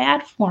felt so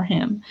bad for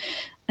him.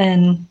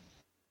 And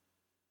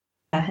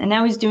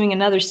now he's doing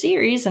another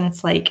series, and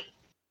it's like,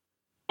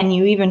 can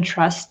you even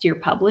trust your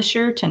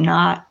publisher to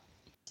not,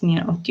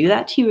 do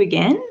that to you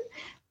again?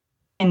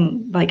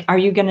 And like, are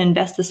you going to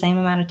invest the same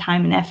amount of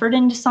time and effort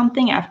into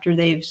something after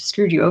they've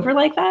screwed you over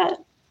like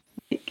that?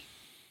 Like,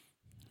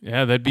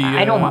 yeah, that'd be.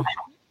 I don't want.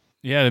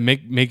 Yeah, to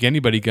make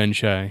anybody gun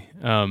shy.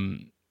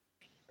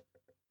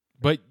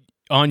 But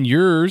on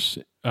yours,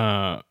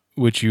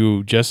 which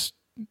you just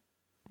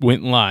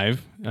went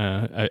live,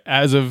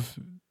 as of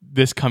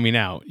this coming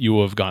out, you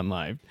will have gone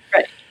live.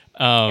 Right.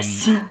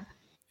 Yes.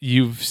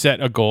 You've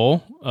set a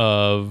goal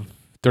of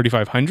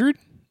 3,500.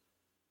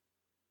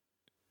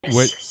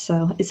 Yes.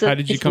 So how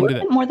did you come to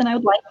that? More than I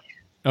would like.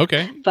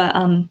 Okay. But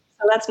so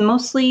that's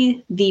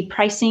mostly the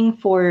pricing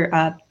for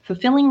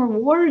fulfilling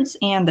rewards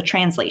and the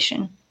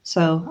translation.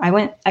 So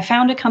I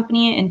found a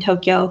company in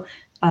Tokyo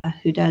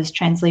who does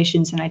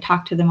translations, and I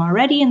talked to them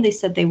already, and they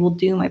said they will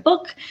do my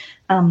book,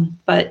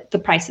 but the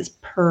price is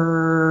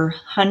per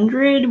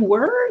 100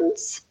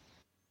 words,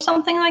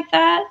 something like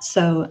that.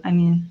 So I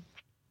mean,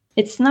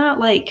 it's not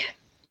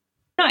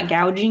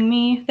gouging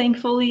me,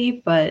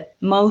 thankfully, but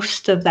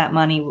most of that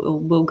money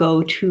will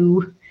go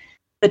to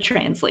the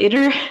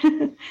translator.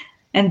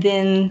 And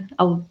then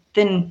I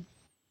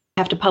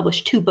have to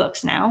publish 2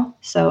 books now.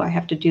 So I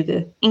have to do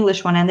the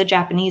English one and the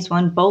Japanese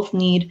one. Both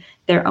need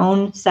their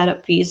own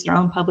setup fees, their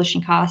own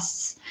publishing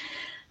costs,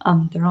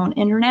 their own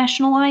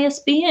international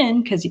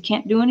ISBN, because you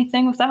can't do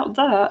anything without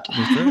that.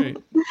 That's right.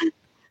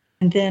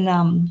 And then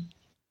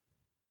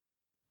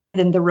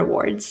the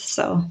rewards.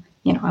 So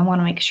I want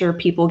to make sure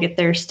people get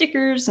their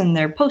stickers and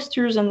their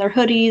posters and their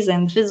hoodies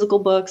and physical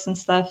books and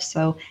stuff.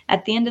 So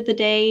at the end of the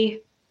day,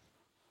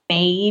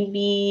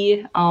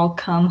 maybe I'll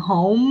come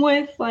home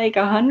with like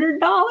 $100.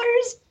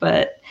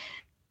 But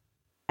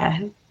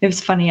it was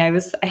funny. I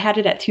had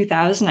it at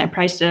 2,000. I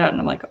priced it out, and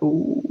I'm like,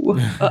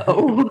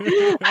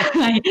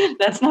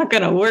 that's not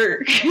gonna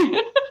work.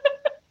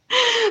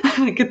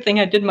 Good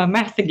thing I did my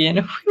math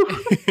again.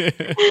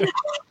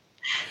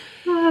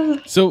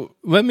 So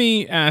let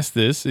me ask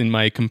this in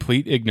my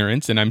complete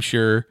ignorance, and I'm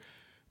sure,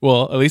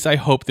 well, at least I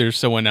hope there's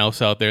someone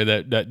else out there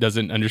that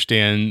doesn't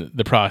understand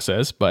the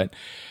process, but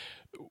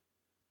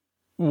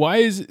what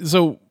is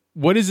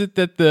it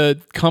that the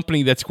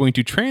company that's going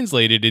to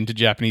translate it into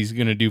Japanese is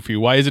going to do for you?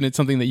 Why isn't it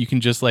something that you can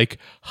just like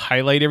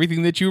highlight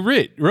everything that you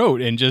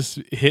wrote and just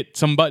hit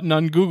some button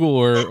on Google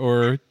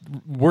or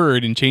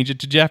Word and change it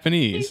to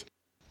Japanese?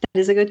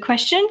 That is a good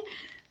question.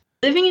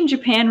 Living in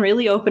Japan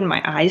really opened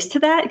my eyes to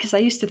that, because I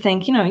used to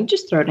think, you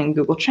just throw it in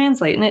Google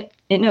Translate and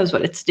it knows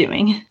what it's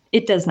doing.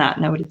 It does not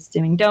know what it's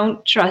doing.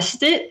 Don't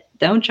trust it.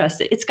 Don't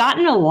trust it. It's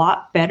gotten a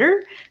lot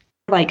better,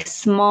 like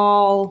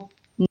small,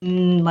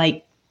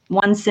 like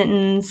one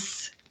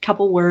sentence,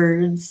 couple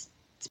words.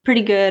 It's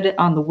pretty good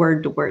on the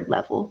word to word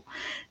level.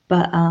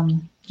 But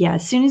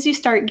as soon as you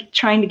start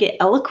trying to get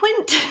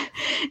eloquent,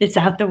 it's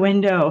out the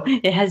window.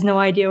 It has no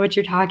idea what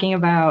you're talking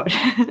about.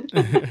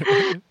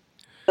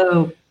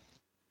 So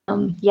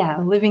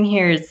living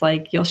here is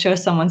like, you'll show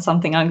someone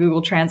something on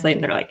Google Translate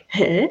and they're like,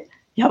 hey,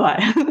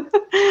 yabai.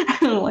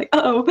 I'm like,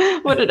 oh,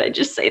 what did I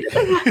just say to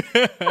them?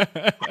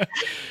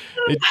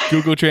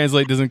 Google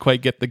Translate doesn't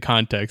quite get the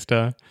context,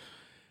 huh?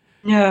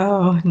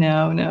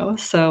 No.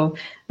 So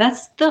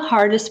that's the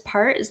hardest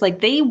part, is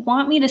like, they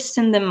want me to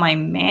send them my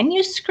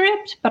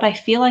manuscript, but I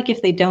feel like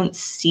if they don't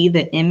see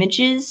the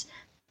images,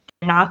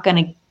 they're not going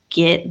to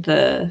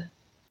they're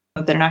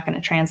not going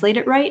to translate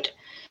it right.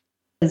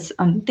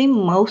 They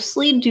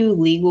mostly do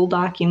legal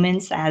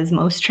documents, as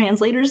most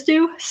translators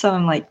do. So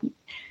I'm like,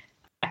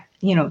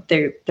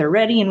 they're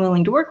ready and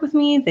willing to work with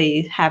me.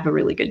 They have a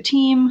really good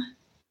team.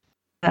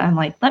 I'm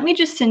like, let me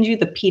just send you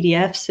the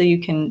PDF so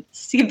you can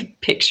see the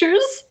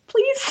pictures,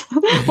 please.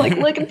 Like,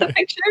 look at the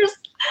pictures.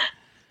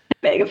 I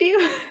beg of you.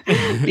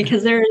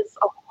 Because there's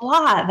a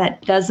lot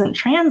that doesn't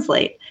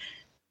translate.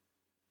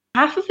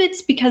 Half of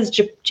it's because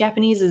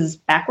Japanese is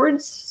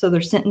backwards, so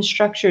their sentence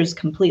structure is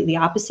completely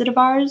opposite of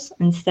ours.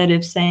 Instead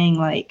of saying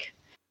like,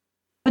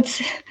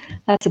 that's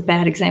a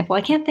bad example.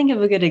 I can't think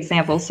of a good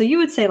example. So you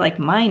would say like,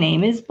 my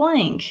name is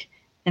blank,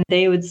 and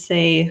they would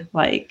say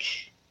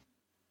like,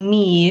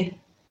 me,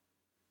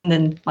 and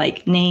then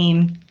like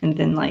name, and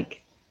then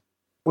like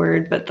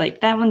word. But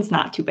like, that one's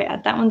not too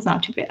bad.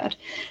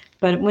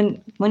 But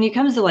when it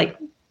comes to like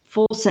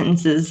full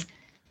sentences,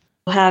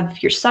 you'll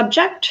have your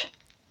subject.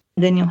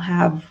 Then you'll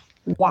have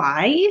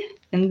why,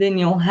 and then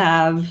you'll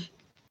have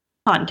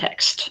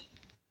context.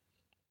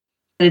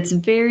 It's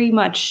very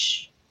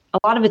much, a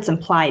lot of it's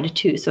implied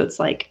too. So it's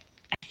like,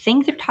 I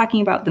think they're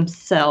talking about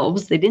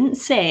themselves. They didn't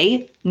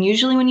say, and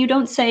usually when you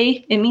don't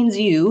say, it means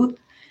you.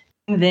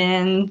 And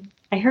then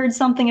I heard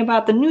something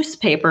about the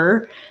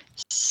newspaper,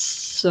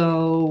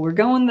 so we're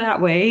going that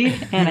way.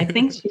 And I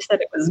think she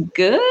said it was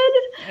good.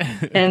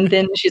 And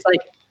then she's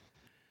like,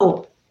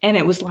 oh, and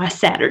it was last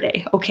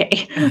Saturday.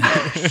 Okay.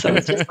 So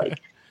it's just like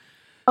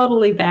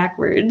totally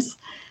backwards.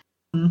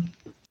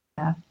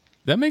 Yeah.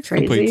 That makes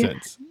Crazy. complete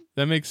sense.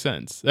 That makes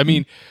sense. I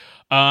mean,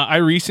 I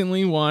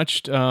recently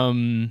watched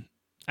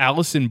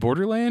Alice in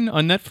Borderland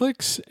on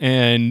Netflix,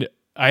 and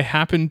I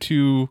happened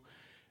to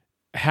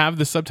have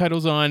the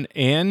subtitles on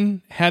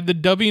and had the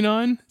dubbing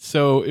on.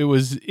 So it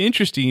was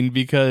interesting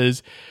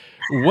because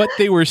what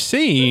they were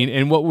saying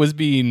and what was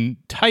being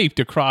typed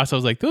across, I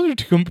was like, those are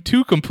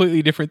two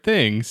completely different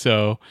things.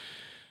 So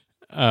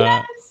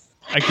I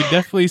could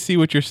definitely see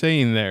what you're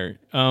saying there.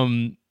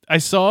 I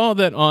saw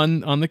that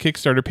on the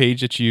Kickstarter page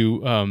that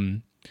you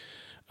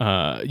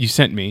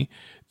sent me,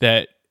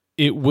 that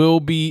it will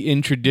be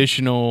in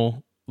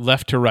traditional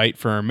left to right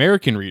for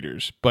American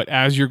readers. But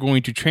as you're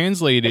going to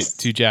translate it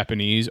to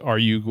Japanese, are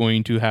you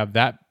going to have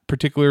that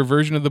particular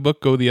version of the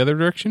book go the other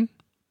direction?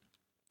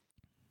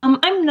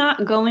 I'm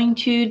not going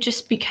to,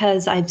 just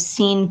because I've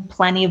seen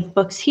plenty of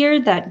books here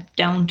that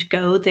don't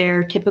go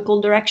their typical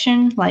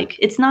direction. Like,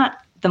 it's not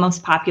the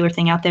most popular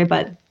thing out there,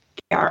 but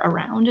they are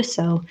around,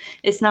 so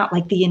it's not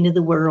like the end of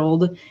the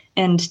world.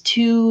 And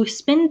to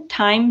spend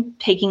time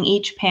taking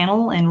each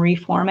panel and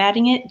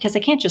reformatting it, because I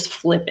can't just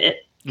flip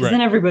it, because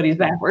then everybody's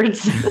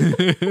backwards.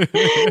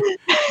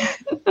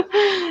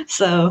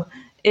 So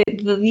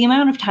the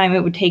amount of time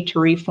it would take to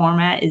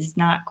reformat is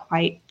not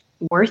quite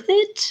worth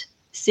it,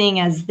 seeing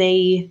as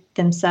they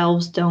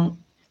themselves don't,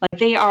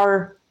 like,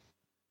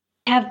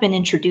 have been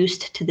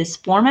introduced to this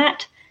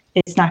format.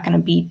 It's not going to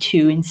be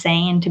too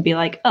insane to be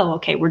like, oh,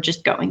 okay, we're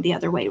just going the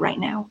other way right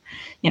now.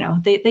 You know,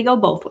 they go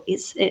both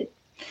ways.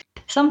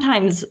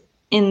 Sometimes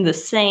in the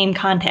same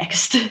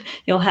context,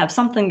 you'll have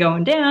something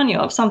going down,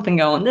 you'll have something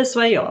going this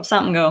way, you'll have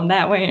something going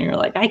that way, and you're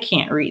like, I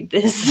can't read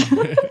this.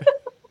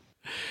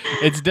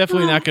 It's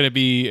definitely not going to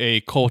be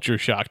a culture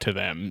shock to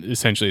them,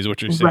 essentially, is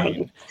what you're saying.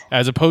 Right.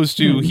 As opposed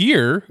to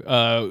here,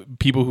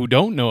 people who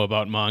don't know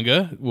about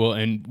manga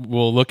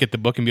will look at the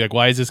book and be like,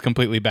 why is this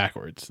completely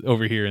backwards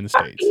over here in the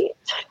States?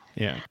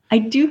 Yeah. I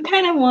do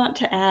kind of want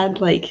to add,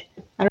 like,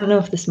 I don't know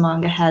if this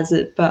manga has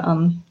it, but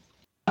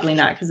probably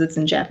not because it's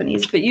in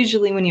Japanese. But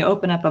usually when you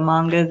open up a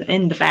manga,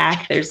 in the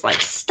back, there's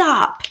like,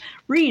 stop,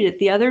 read it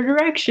the other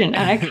direction.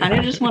 And I kind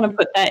of just want to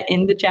put that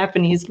in the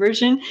Japanese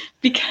version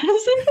because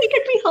I think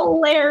it'd be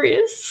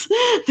hilarious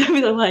to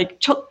be like,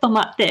 chotto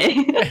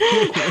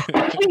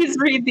matte, please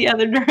read the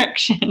other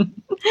direction.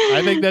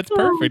 I think that's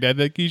perfect. I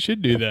think you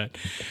should do that.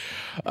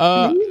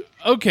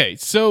 Okay,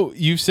 so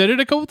you've said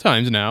it a couple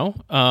times now.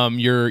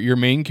 Your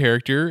main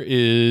character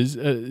is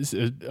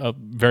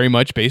very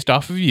much based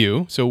off of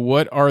you. So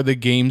what are the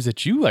games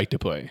that you like to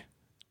play?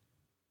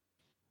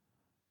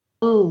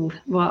 Oh,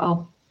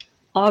 well,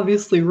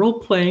 obviously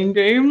role-playing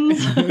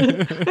games.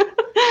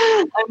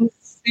 I'm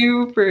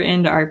super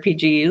into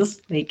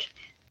RPGs, like,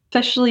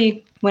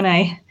 especially when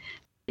I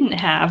didn't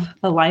have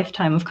a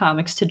lifetime of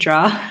comics to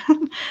draw.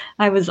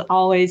 I was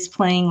always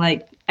playing,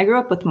 like, I grew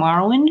up with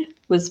Morrowind,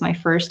 was my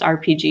first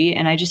RPG,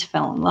 and I just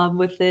fell in love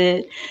with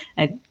it.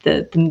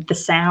 The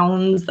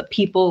sounds, the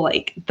people,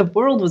 like, the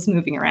world was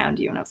moving around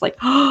you, and I was like,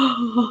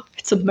 oh,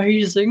 it's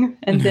amazing.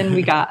 And then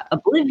we got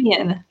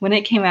Oblivion when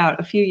it came out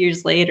a few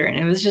years later, and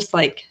it was just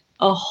like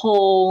a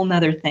whole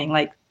nother thing.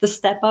 Like, the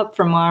step up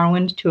from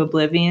Morrowind to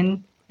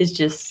Oblivion is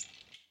just,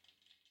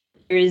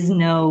 there's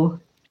no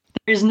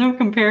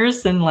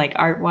comparison, like,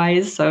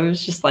 art-wise. So I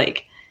was just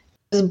like,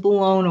 just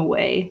blown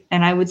away,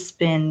 and I would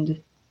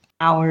spend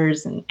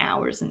hours and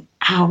hours and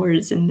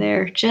hours in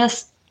there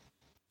just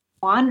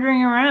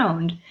wandering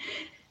around.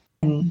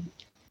 And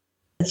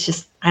it's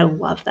just, I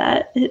love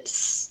that.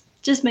 It's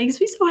just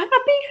makes me so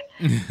happy.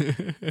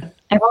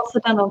 I've also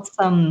done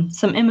some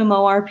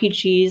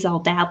MMORPGs I'll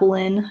dabble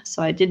in.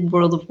 So I did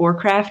World of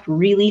Warcraft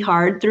really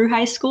hard through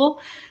high school.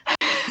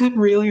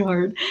 Really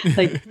hard.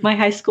 Like, my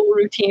high school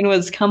routine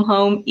was come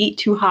home, eat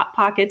 2 Hot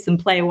Pockets, and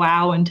play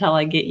WoW until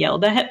I get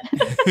yelled at.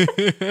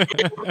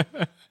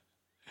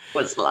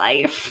 Was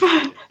life.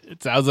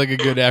 It sounds like a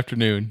good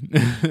afternoon.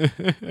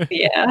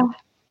 Yeah.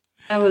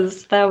 That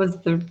was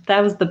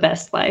the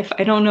best life.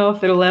 I don't know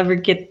if it'll ever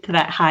get to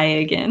that high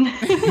again.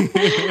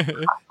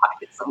 Hot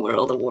Pockets in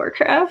World of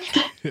Warcraft.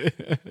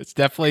 It's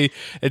definitely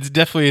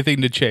a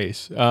thing to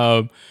chase.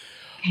 Are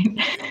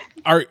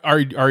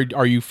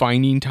you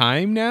finding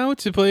time now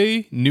to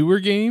play newer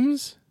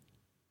games?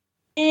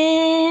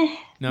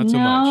 Not so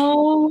much.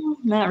 No,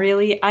 not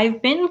really.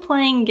 I've been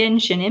playing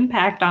Genshin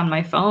Impact on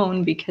my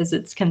phone because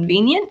it's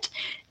convenient,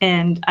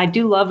 and I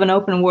do love an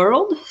open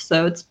world,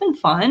 so it's been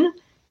fun.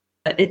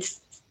 But it's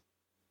a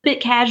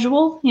bit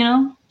casual, you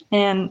know,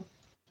 and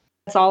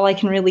that's all I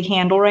can really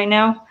handle right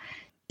now.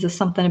 Is just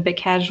something a bit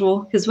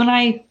casual. Because when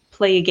I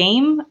play a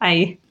game,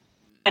 I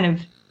kind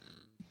of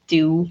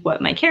do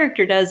what my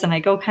character does, and I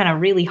go kind of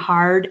really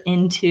hard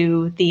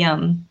into the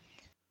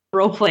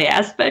roleplay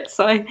aspect.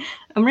 So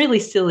I'm really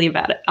silly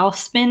about it. I'll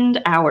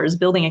spend hours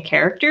building a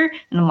character,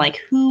 and I'm like,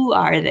 who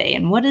are they,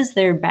 and what is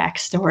their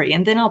backstory?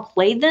 And then I'll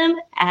play them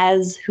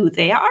as who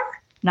they are.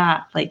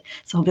 Not like,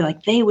 so I'll be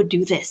like, they would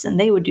do this and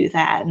they would do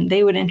that and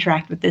they would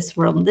interact with this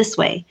world in this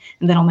way.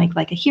 And then I'll make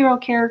like a hero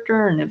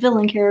character and a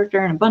villain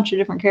character and a bunch of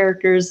different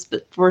characters,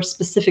 but for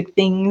specific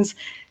things,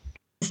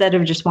 instead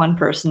of just one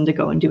person to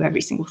go and do every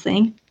single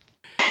thing.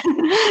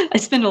 I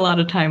spend a lot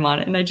of time on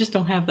it, and I just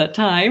don't have that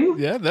time.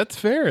 Yeah, that's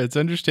fair. It's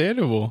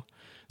understandable.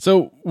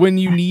 So when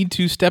you need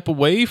to step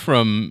away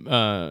from,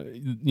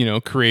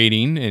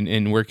 creating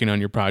and working on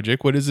your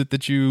project, what is it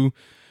that you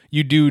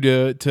do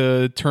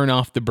to turn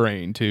off the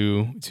brain,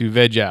 to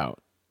veg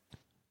out?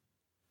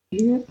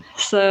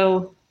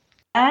 So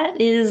that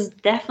is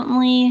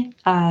definitely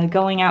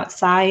going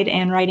outside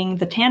and riding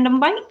the tandem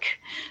bike.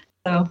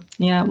 So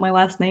yeah, my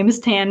last name is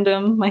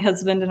Tandem. My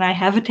husband and I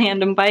have a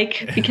tandem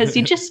bike because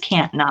you just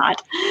can't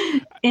not.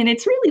 And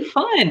it's really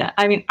fun.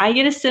 I mean, I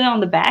get to sit on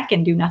the back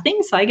and do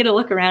nothing. So I get to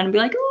look around and be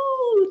like,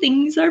 oh,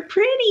 things are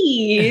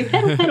pretty.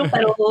 Pedal, pedal,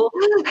 pedal.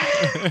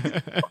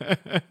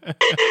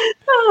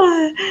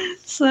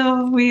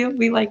 So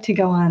we like to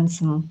go on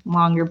some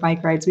longer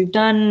bike rides. We've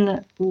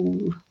done,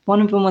 one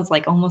of them was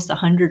like almost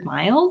 100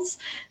 miles.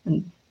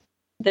 And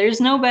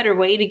there's no better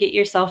way to get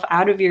yourself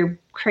out of your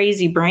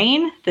crazy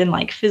brain than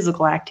like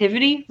physical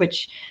activity,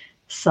 which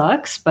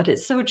sucks, but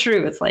it's so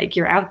true. It's like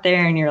you're out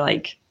there and you're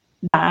like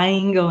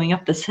dying going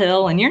up this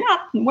hill and you're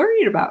not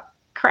worried about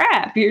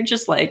crap. You're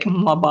just like,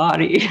 my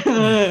body.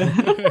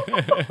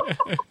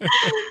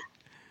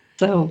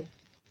 So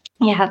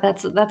yeah,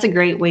 that's a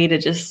great way to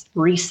just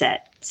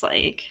reset. It's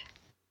like,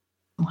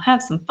 we'll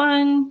have some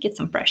fun, get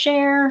some fresh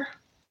air,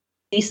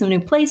 see some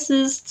new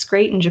places. It's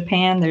great in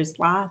Japan. There's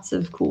lots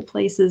of cool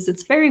places.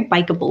 It's very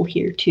bikeable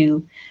here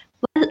too.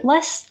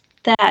 Less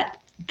that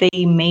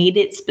they made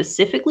it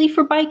specifically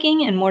for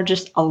biking and more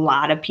just a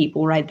lot of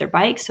people ride their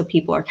bikes. So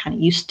people are kind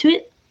of used to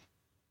it.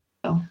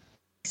 So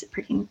it's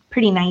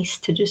pretty nice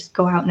to just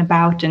go out and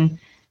about and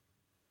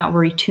not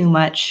worry too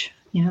much.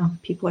 You know,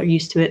 people are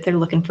used to it. They're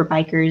looking for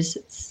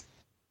bikers.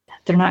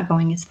 They're not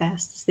going as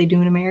fast as they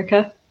do in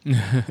America.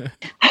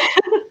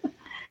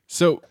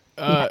 So,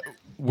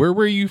 where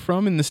were you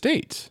from in the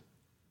States?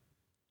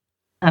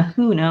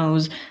 Who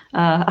knows?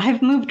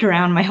 I've moved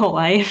around my whole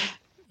life.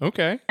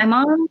 Okay. My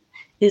mom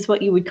is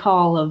what you would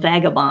call a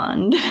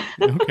vagabond.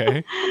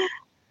 Okay.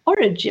 Or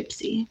a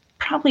gypsy.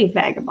 Probably a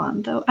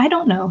vagabond, though. I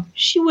don't know.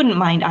 She wouldn't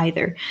mind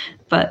either.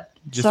 But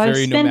just so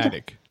very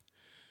nomadic.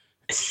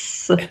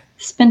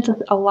 Spent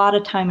a lot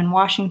of time in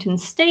Washington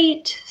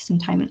State, some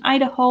time in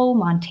Idaho,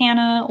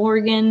 Montana,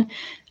 Oregon,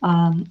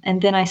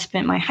 and then I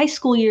spent my high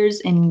school years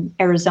in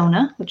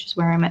Arizona, which is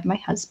where I met my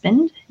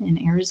husband in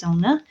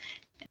Arizona.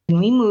 And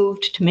we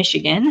moved to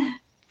Michigan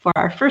for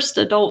our first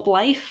adult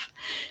life.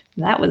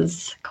 That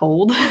was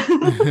cold.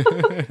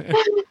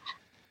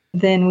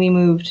 Then we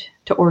moved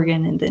to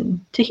Oregon and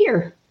then to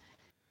here.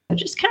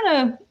 Just kind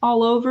of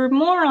all over,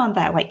 more on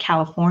that like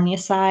California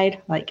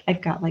side. Like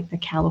I've got like the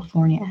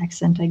California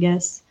accent, I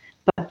guess.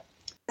 But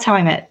that's how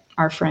I met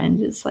our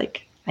friend. Is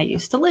like I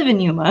used to live in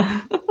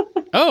Yuma.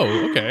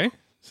 Oh, okay.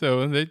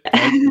 So that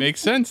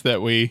makes sense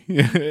that we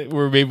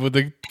were able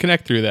to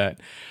connect through that.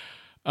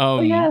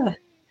 Yeah.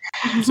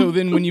 So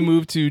then when you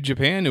moved to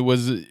Japan,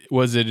 was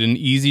it an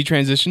easy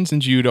transition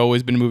since you'd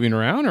always been moving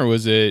around, or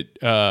was it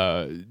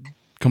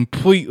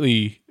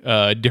completely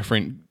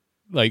different,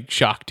 like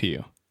shock to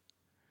you?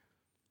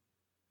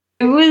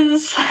 It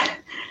was,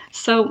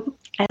 so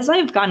as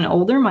I've gotten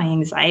older, my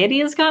anxiety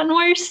has gotten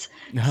worse.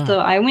 Uh-huh. So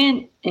I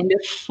went into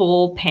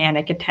full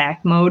panic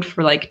attack mode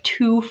for like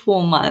 2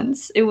 full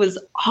months. It was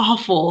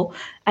awful.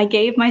 I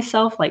gave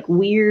myself like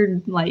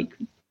weird, like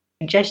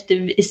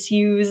digestive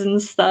issues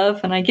and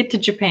stuff. And I get to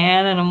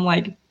Japan and I'm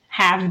like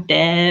half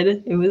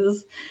dead. It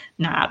was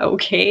not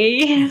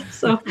okay.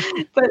 So,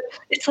 but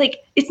it's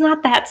like, it's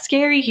not that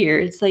scary here.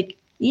 It's like,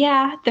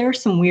 yeah, there are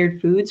some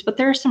weird foods, but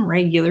there are some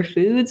regular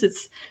foods.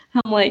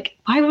 I'm like,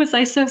 why was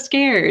I so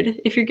scared?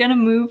 If you're going to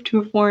move to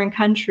a foreign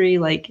country,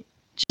 like,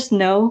 just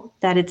know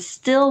that it's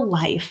still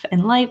life,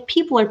 and like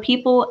people are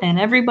people and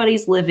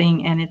everybody's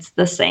living and it's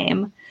the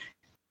same.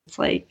 It's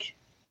like,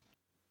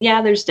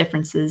 yeah, there's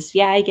differences.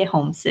 Yeah, I get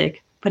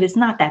homesick, but it's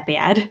not that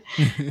bad.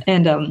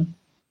 And I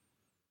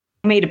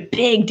made a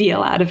big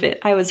deal out of it.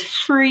 I was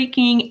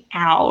freaking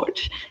out.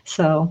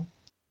 So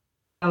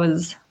I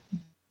was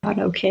not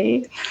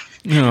okay.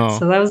 No.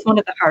 So that was one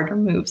of the harder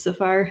moves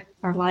of our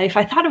life.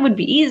 I thought it would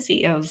be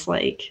easy. I was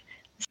like,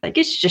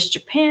 it's just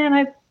Japan.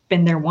 I've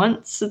been there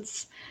once.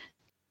 It's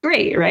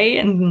great, right?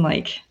 And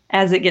like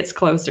as it gets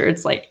closer,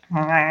 it's like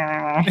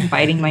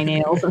biting my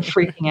nails and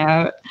freaking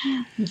out.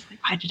 It's like,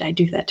 why did I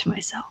do that to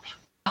myself?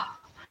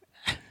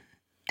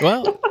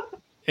 Well,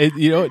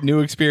 new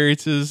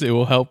experiences, it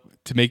will help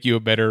to make you a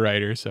better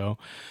writer. So,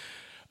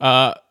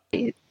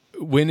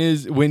 when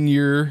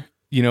you're,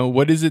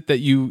 what is it that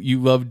you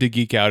love to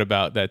geek out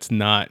about that's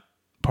not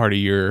part of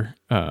your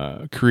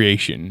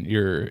creation,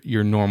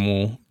 your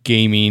normal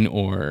gaming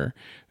or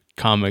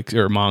comics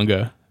or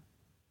manga?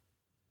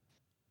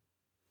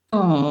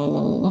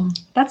 Oh,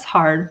 that's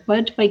hard.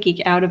 What do I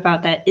geek out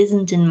about that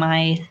isn't in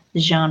my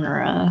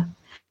genre?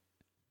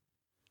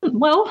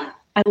 Well,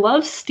 I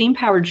love Steam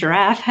Powered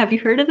Giraffe. Have you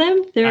heard of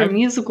them? They're a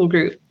musical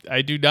group.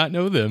 I do not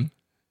know them.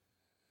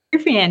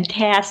 They're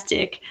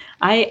fantastic.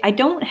 I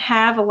don't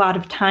have a lot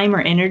of time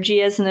or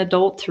energy as an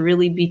adult to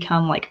really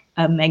become like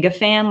a mega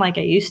fan like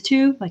I used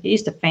to. Like I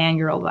used to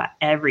fangirl about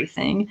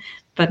everything.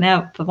 But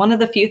one of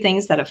the few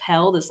things that have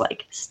held is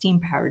like Steam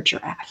Powered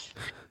Giraffe.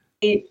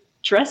 They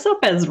dress up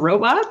as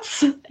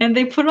robots and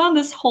they put on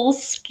this whole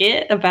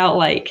skit about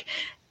like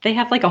they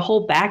have like a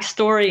whole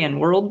backstory and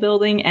world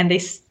building, and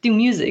they do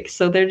music.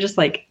 So they're just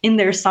like in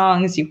their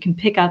songs, you can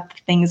pick up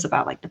things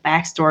about like the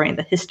backstory and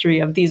the history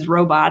of these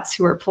robots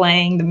who are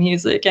playing the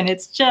music. And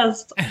it's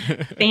just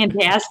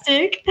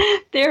fantastic.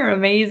 They're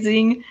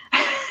amazing.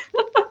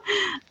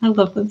 I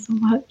love them so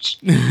much.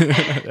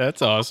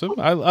 That's awesome.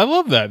 I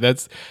love that.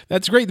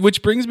 That's great.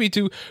 Which brings me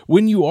to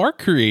when you are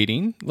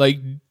creating, like,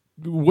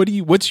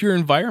 what's your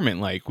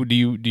environment like? Do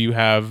you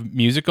have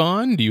music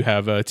on? Do you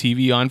have a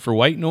TV on for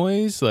white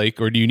noise?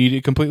 Like, or do you need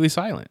it completely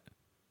silent?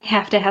 I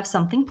have to have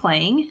something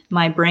playing.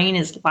 My brain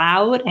is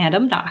loud and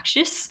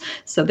obnoxious,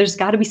 so there's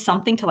got to be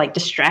something to like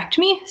distract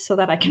me so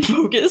that I can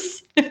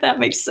focus, if that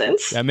makes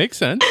sense. That makes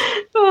sense.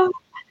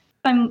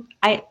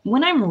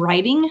 When I'm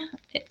writing,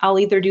 I'll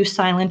either do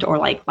silent or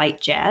like light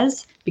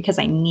jazz because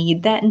I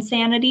need that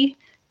insanity.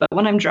 But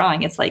when I'm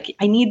drawing, it's like,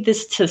 I need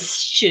this to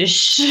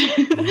shush.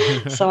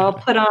 So I'll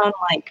put on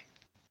like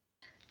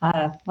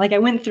I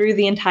went through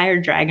the entire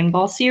Dragon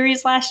Ball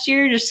series last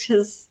year just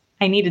because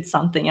I needed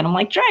something. And I'm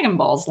like, Dragon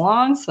Ball's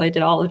long. So I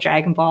did all of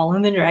Dragon Ball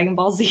and then Dragon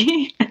Ball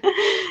Z.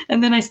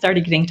 And then I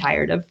started getting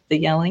tired of the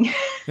yelling.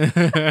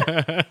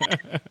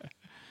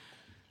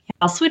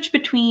 I'll switch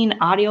between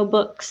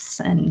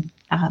audiobooks and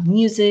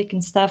music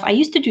and stuff. I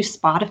used to do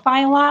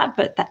Spotify a lot,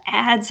 but the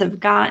ads have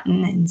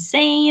gotten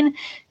insane,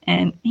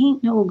 and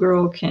ain't no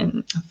girl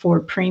can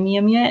afford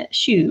premium yet.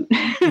 Shoot.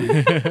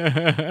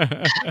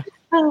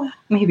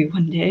 Maybe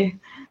one day.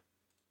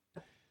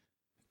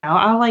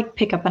 I'll like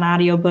pick up an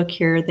audiobook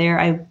here or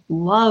there. I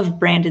love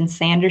Brandon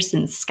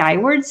Sanderson's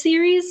Skyward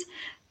series.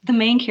 The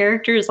main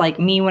character is like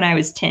me when I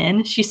was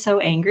 10. She's so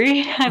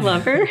angry. I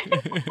love her.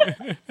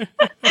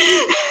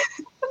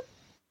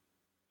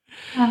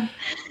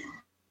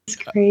 It's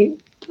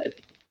great. But,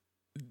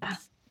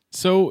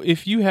 So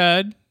if you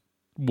had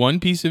one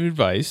piece of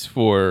advice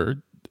for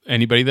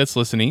anybody that's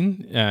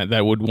listening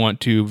that would want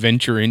to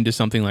venture into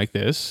something like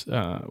this,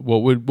 what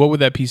would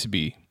that piece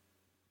be?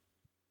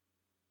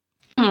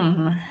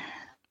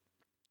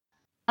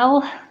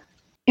 Well,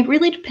 it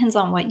really depends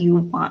on what you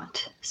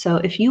want. So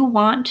if you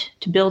want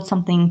to build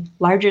something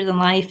larger than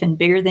life and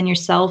bigger than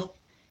yourself,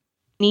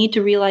 you need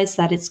to realize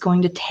that it's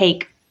going to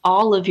take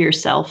all of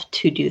yourself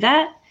to do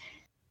that.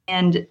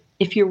 And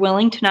if you're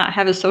willing to not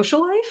have a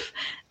social life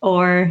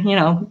or,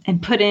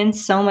 and put in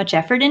so much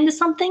effort into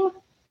something,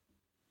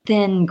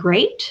 then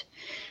great.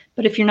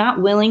 But if you're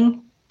not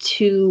willing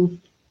to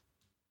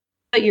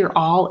put your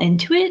all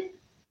into it,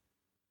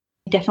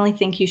 I definitely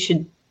think you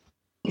should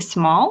think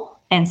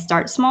small and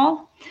start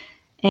small.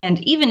 And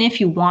even if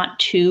you want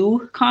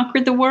to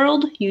conquer the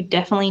world, you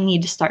definitely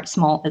need to start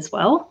small as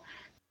well.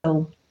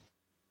 So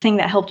the thing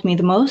that helped me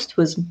the most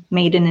was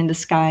Maiden in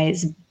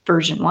Disguise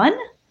version 1.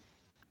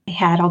 I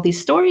had all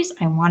these stories.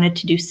 I wanted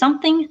to do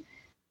something.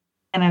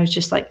 And I was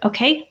just like,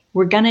 okay,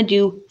 we're going to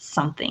do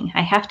something.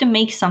 I have to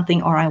make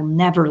something or I'll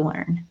never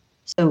learn.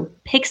 So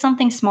pick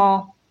something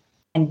small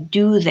and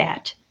do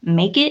that.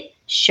 Make it,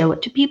 show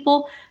it to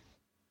people.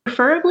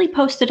 Preferably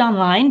post it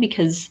online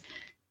because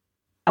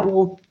that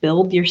will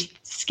build your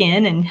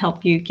skin and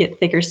help you get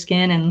thicker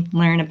skin and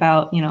learn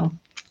about,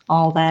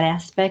 all that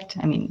aspect.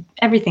 I mean,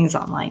 everything's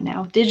online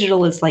now.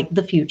 Digital is like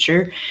the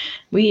future.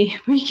 We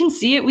can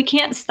see it. We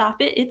can't stop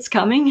it. It's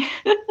coming.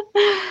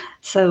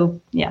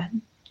 So yeah,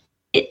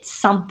 it's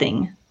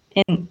something.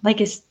 And like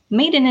it's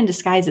Maiden in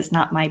Disguise is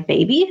not my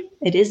baby.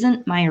 It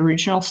isn't my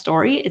original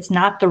story. It's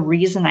not the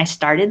reason I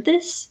started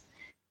this.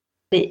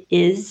 It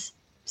is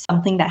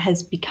something that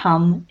has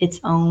become its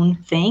own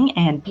thing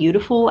and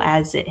beautiful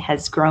as it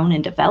has grown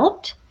and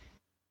developed.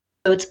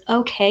 So it's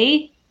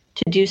okay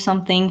to do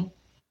something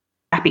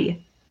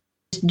crappy.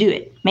 Just do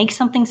it. Make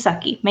something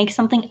sucky. Make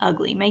something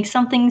ugly. Make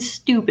something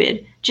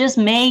stupid. Just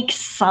make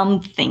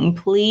something,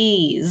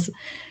 please.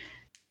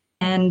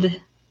 And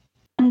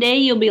one day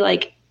you'll be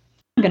like,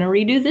 I'm going to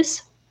redo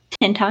this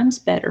 10 times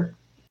better.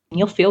 And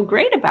you'll feel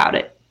great about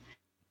it.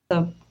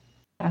 So,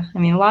 a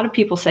lot of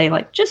people say,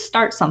 like, just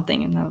start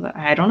something. And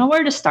I don't know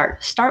where to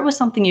start. Start with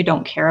something you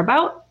don't care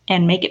about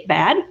and make it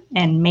bad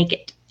and make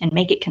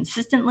it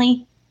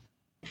consistently.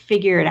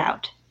 Figure it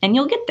out. And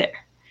you'll get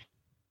there.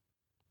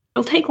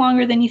 It'll take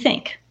longer than you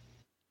think.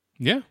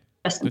 Yeah.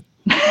 That's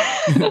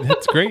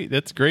great.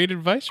 That's great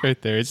advice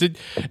right there.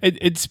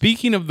 It's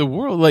speaking of the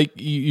world, like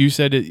you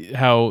said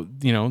how,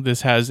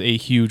 this has a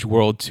huge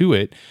world to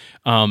it.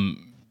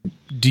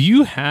 Do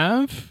you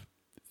have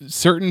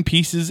certain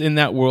pieces in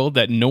that world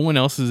that no one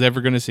else is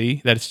ever going to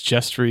see, that it's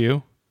just for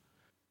you?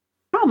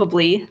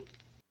 Probably.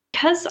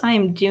 Because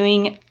I'm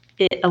doing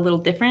it a little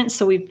different.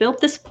 So we've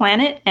built this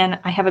planet and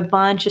I have a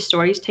bunch of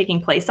stories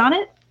taking place on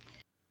it.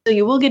 So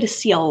you will get to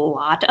see a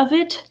lot of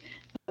it.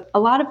 A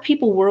lot of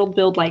people world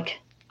build like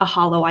a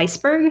hollow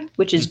iceberg,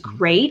 which is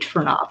great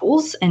for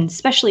novels. And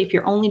especially if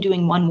you're only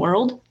doing one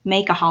world,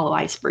 make a hollow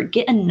iceberg.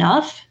 Get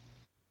enough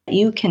that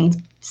you can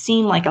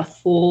seem like a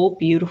full,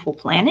 beautiful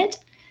planet.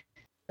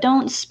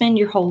 Don't spend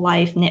your whole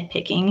life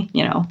nitpicking,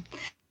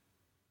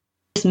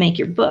 just make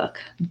your book.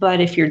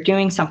 But if you're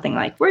doing something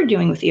like we're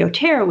doing with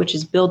Eoterra, which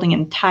is building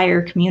an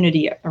entire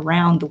community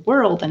around the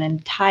world, an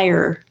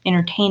entire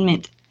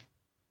entertainment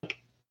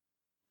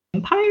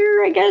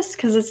empire, I guess,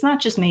 because it's not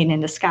just Maiden in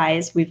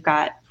Disguise. We've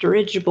got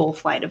Dirigible,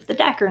 Flight of the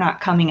Deckernaut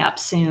coming up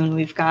soon.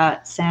 We've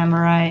got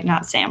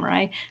not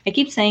Samurai. I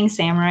keep saying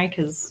Samurai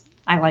because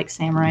I like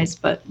samurais,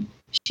 but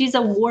she's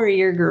a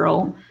warrior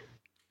girl.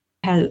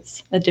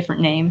 Has a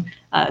different name.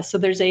 So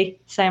there's a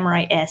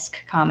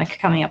samurai-esque comic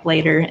coming up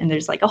later, and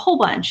there's like a whole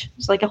bunch.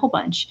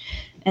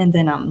 And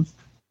then,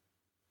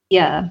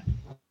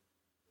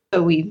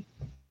 so we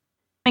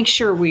make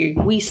sure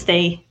we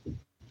stay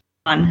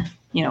on,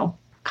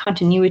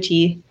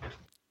 continuity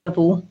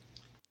level.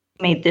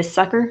 Made this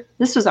sucker.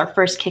 This was our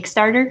first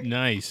Kickstarter.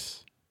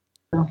 Nice.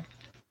 So,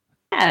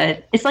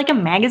 yeah, it's like a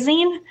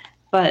magazine,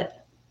 but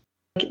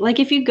like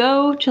if you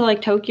go to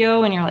like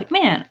Tokyo and you're like,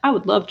 man, I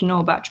would love to know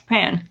about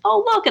Japan.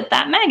 Oh, look at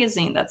that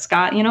magazine that's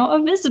got,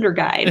 a visitor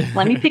guide.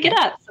 Let me pick it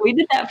up. So we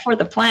did that for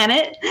the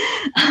planet.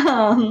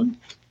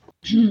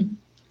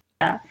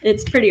 Yeah,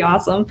 it's pretty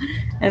awesome.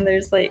 And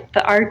there's like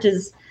the art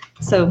is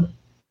so.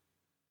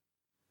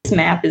 This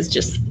map is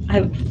just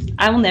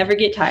I will never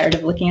get tired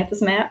of looking at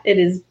this map. It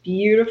is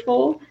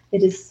beautiful.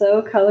 It is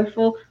so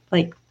colorful.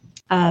 Like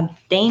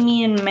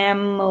Damien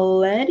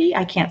Mamoletti,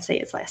 I can't say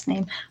his last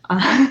name.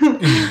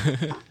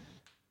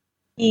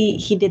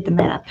 He did the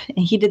map,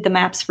 and he did the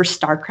maps for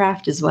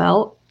StarCraft as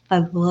well. I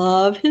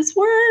love his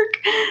work.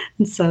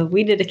 And so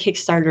we did a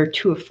Kickstarter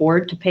to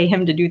afford to pay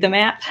him to do the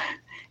map,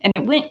 and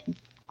it went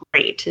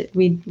great.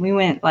 We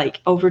went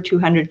like over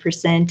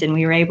 200%, and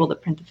we were able to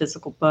print the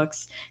physical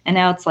books. And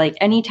now it's like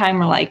anytime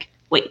we're like,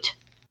 wait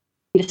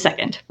a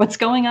second, what's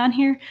going on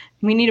here?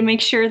 We need to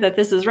make sure that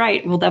this is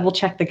right. We'll double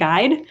check the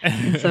guide.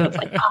 And so it's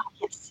like, oh,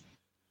 yes.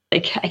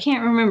 Like, I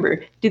can't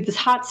remember. Did this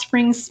hot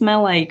springs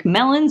smell like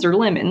melons or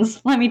lemons?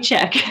 Let me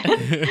check.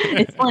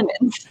 It's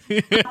lemons.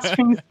 Hot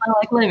springs smell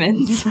like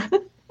lemons.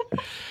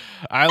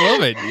 I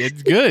love it.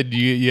 It's good.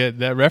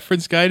 That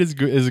reference guide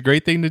is a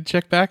great thing to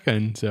check back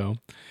on. So,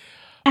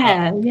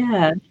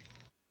 yeah.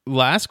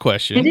 Last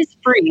question. It is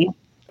free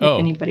if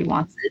anybody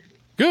wants it.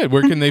 Good.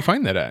 Where can they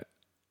find that at?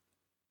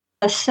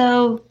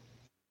 So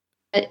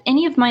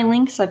any of my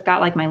links, I've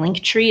got like my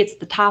link tree. It's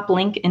the top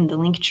link in the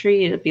link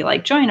tree. It'll be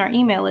like, join our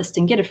email list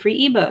and get a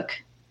free ebook.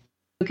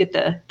 You get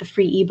the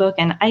free ebook.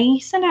 And I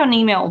send out an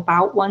email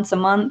about once a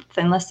month,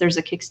 unless there's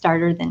a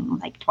Kickstarter, then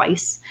like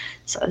twice.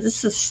 So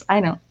this is,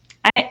 I don't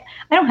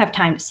have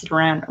time to sit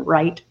around and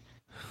write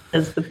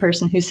as the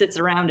person who sits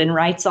around and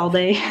writes all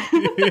day.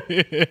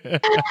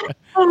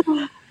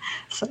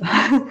 So,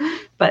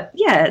 but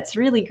yeah, it's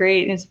really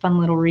great. It's a fun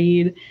little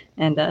read,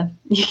 and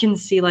you can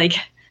see like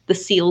the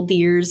seal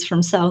deers from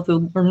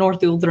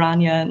North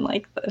Uldrania, and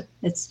like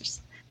it's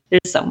just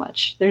there's so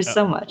much,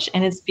 so much,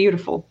 and it's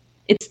beautiful.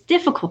 It's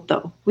difficult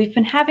though. We've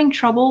been having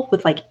trouble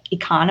with like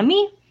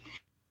economy,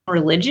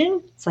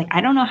 religion. It's like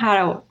I don't know how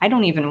to. I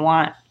don't even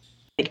want.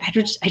 Like I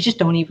just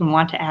don't even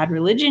want to add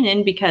religion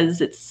in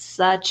because it's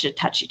such a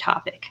touchy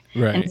topic.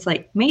 Right. And it's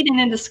like Maiden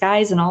in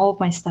Disguise and all of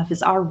my stuff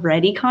is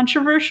already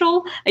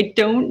controversial. I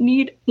don't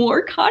need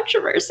more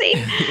controversy.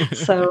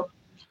 So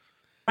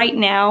right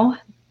now,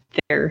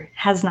 there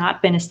has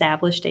not been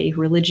established a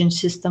religion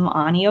system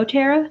on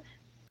Eoterra.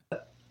 We're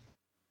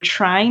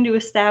trying to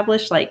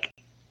establish like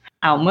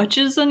how much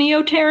is an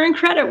Eoterran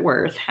credit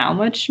worth? How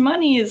much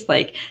money is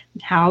like,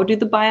 how do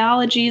the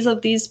biologies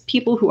of these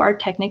people who are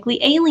technically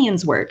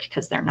aliens work?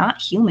 Because they're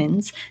not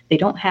humans. They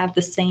don't have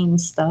the same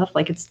stuff.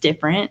 Like it's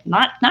different,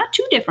 not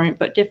too different,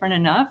 but different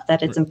enough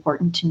that it's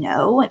important to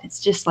know. And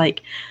it's just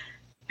like,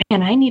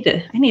 man, I need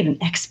an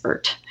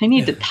expert. I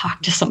need to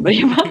talk to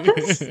somebody about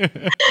this.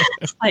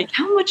 It's like,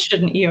 how much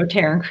should an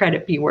Eoterran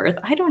credit be worth?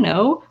 I don't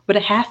know. Would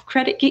a half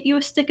credit get you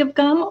a stick of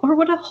gum, or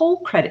would a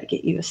whole credit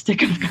get you a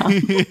stick of gum?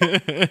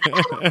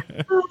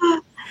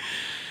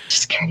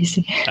 Just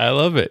crazy. I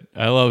love it.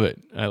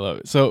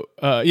 So,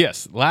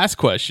 yes, last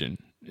question.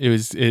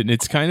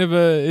 It's kind of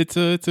it's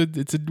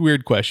a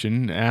weird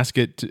question. Ask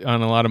it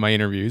on a lot of my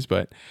interviews,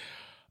 but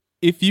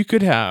if you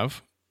could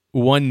have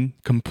one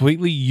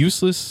completely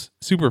useless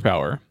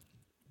superpower,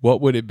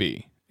 what would it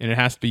be? And it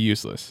has to be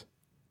useless.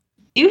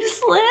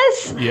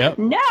 Useless? Yep.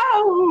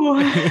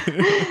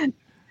 No.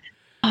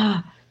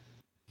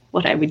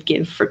 What I would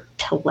give for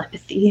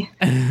telepathy.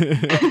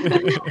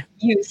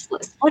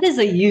 Useless. What is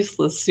a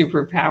useless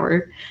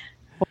superpower?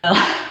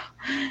 Well,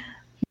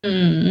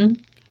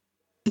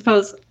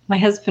 suppose my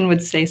husband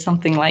would say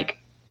something like,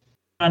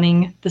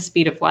 running the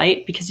speed of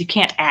light because you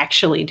can't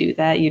actually do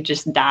that. You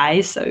just die,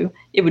 so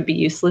it would be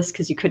useless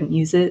because you couldn't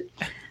use it.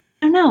 I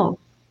don't know.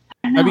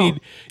 I mean,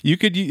 you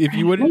could, if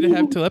you wanted to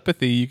have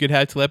telepathy, you could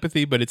have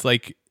telepathy, but it's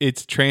like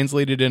it's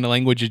translated in a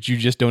language that you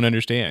just don't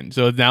understand.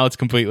 So now it's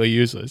completely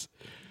useless.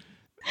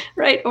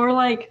 Right, or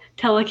like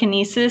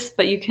telekinesis,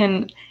 but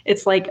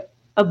it's like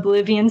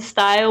Oblivion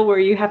style where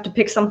you have to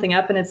pick something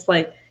up and it's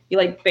like you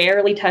like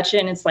barely touch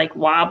it and it's like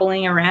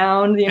wobbling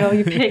around. You know,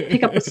 you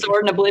pick up a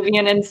sword in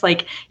Oblivion and it's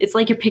like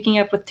you're picking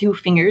up with 2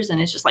 fingers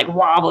and it's just like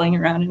wobbling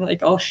around and you're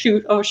like, oh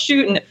shoot,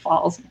 and it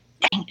falls.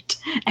 Dang it,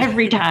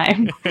 every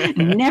time.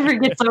 Never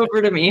gets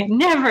over to me.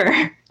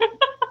 Never.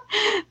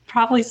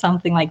 Probably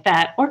something like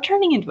that. Or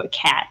turning into a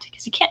cat,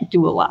 because you can't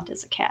do a lot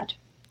as a cat.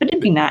 But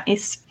it'd be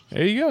nice.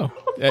 There you go.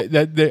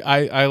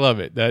 I love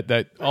it.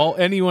 That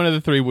any one of the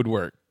 3 would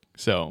work.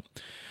 So,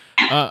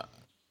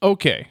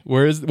 okay.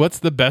 What's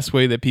the best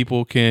way that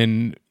people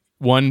can,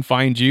 1,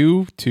 find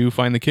you, 2,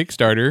 find the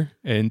Kickstarter,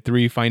 and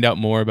 3, find out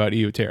more about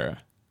Ioterra?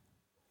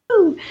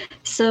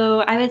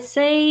 So I would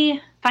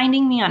say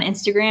finding me on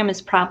Instagram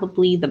is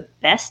probably the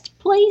best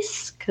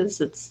place because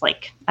it's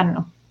like, I don't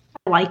know,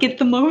 I like it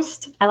the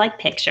most. I like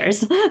pictures.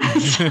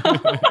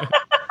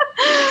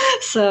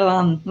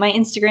 So my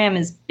Instagram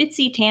is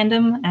Bitsy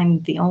Tandem.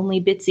 I'm the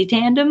only Bitsy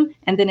Tandem.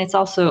 And then it's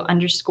also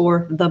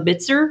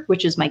 _the_Bitzer,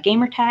 which is my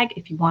gamer tag.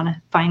 If you want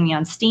to find me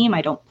on Steam,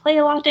 I don't play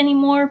a lot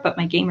anymore, but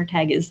my gamer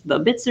tag is the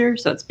Bitzer.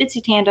 So it's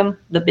Bitsy Tandem,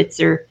 the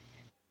Bitzer.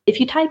 If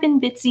you type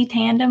in Bitsy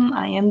Tandem,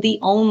 I am the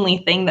only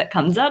thing that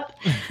comes up.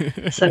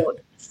 So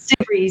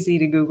super easy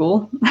to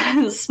Google.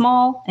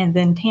 Small and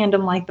then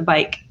tandem like the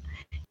bike.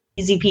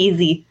 Easy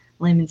peasy,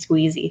 lemon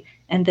squeezy.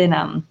 And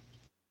then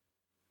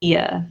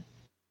the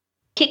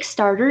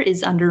Kickstarter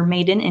is under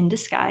Maiden in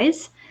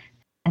Disguise.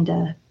 And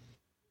it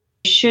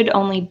should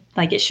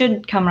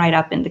come right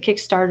up in the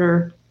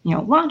Kickstarter,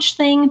 launch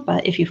thing.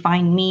 But if you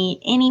find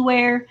me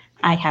anywhere,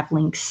 I have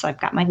links. I've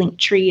got my link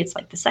tree. It's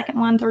like the 2nd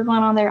one, 3rd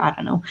one on there. I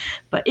don't know.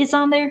 But it's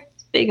on there.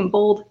 It's big and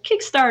bold.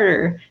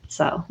 Kickstarter.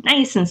 So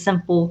nice and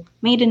simple.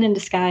 Maiden in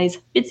Disguise.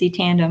 Bitsy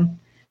Tandem.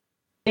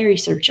 Very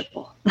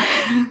searchable.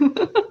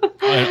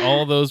 And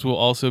all those will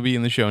also be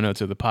in the show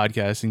notes of the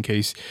podcast in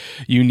case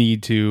you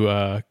need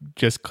to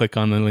just click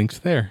on the links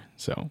there.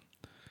 So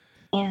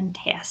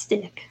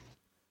fantastic.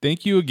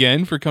 Thank you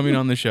again for coming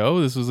on the show.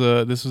 This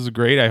was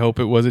great. I hope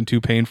it wasn't too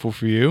painful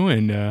for you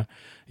and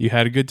you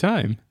had a good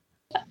time.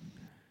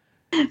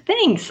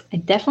 Thanks. I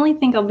definitely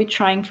think I'll be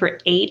trying for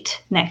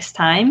 8 next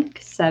time.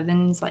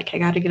 7's like I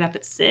got to get up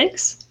at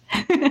 6.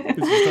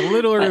 It's just a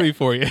little early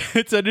for you.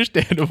 It's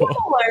understandable.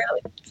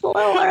 It's a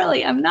little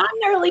early. I'm not an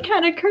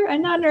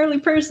early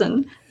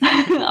person.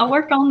 I'll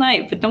work all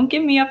night, but don't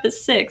get me up at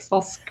 6.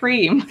 I'll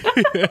scream.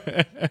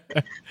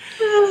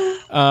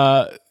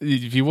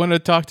 If you want to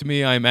talk to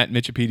me, I'm at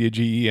Mitchipedia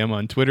GEM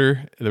on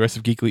Twitter. The rest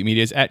of Geek Elite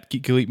Media is at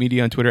Geek Elite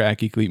Media on Twitter, at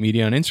Geek Elite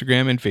Media on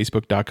Instagram, and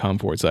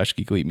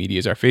Facebook.com/Geek Elite Media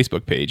is our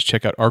Facebook page.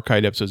 Check out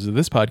archived episodes of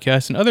this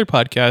podcast and other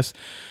podcasts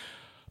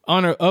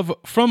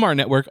from our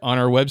network on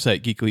our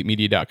website,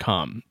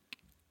 geekelitemedia.com.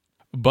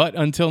 But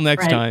until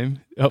next time,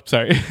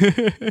 sorry.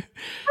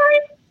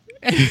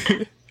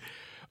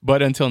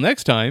 But until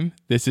next time,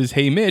 this is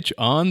Hey Mitch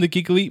on the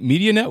Geek Elite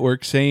Media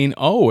Network saying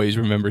always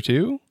remember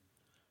to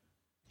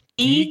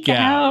geek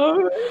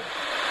out.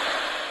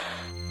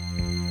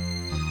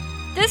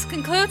 This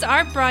concludes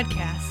our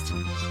broadcast.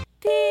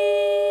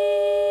 Beep.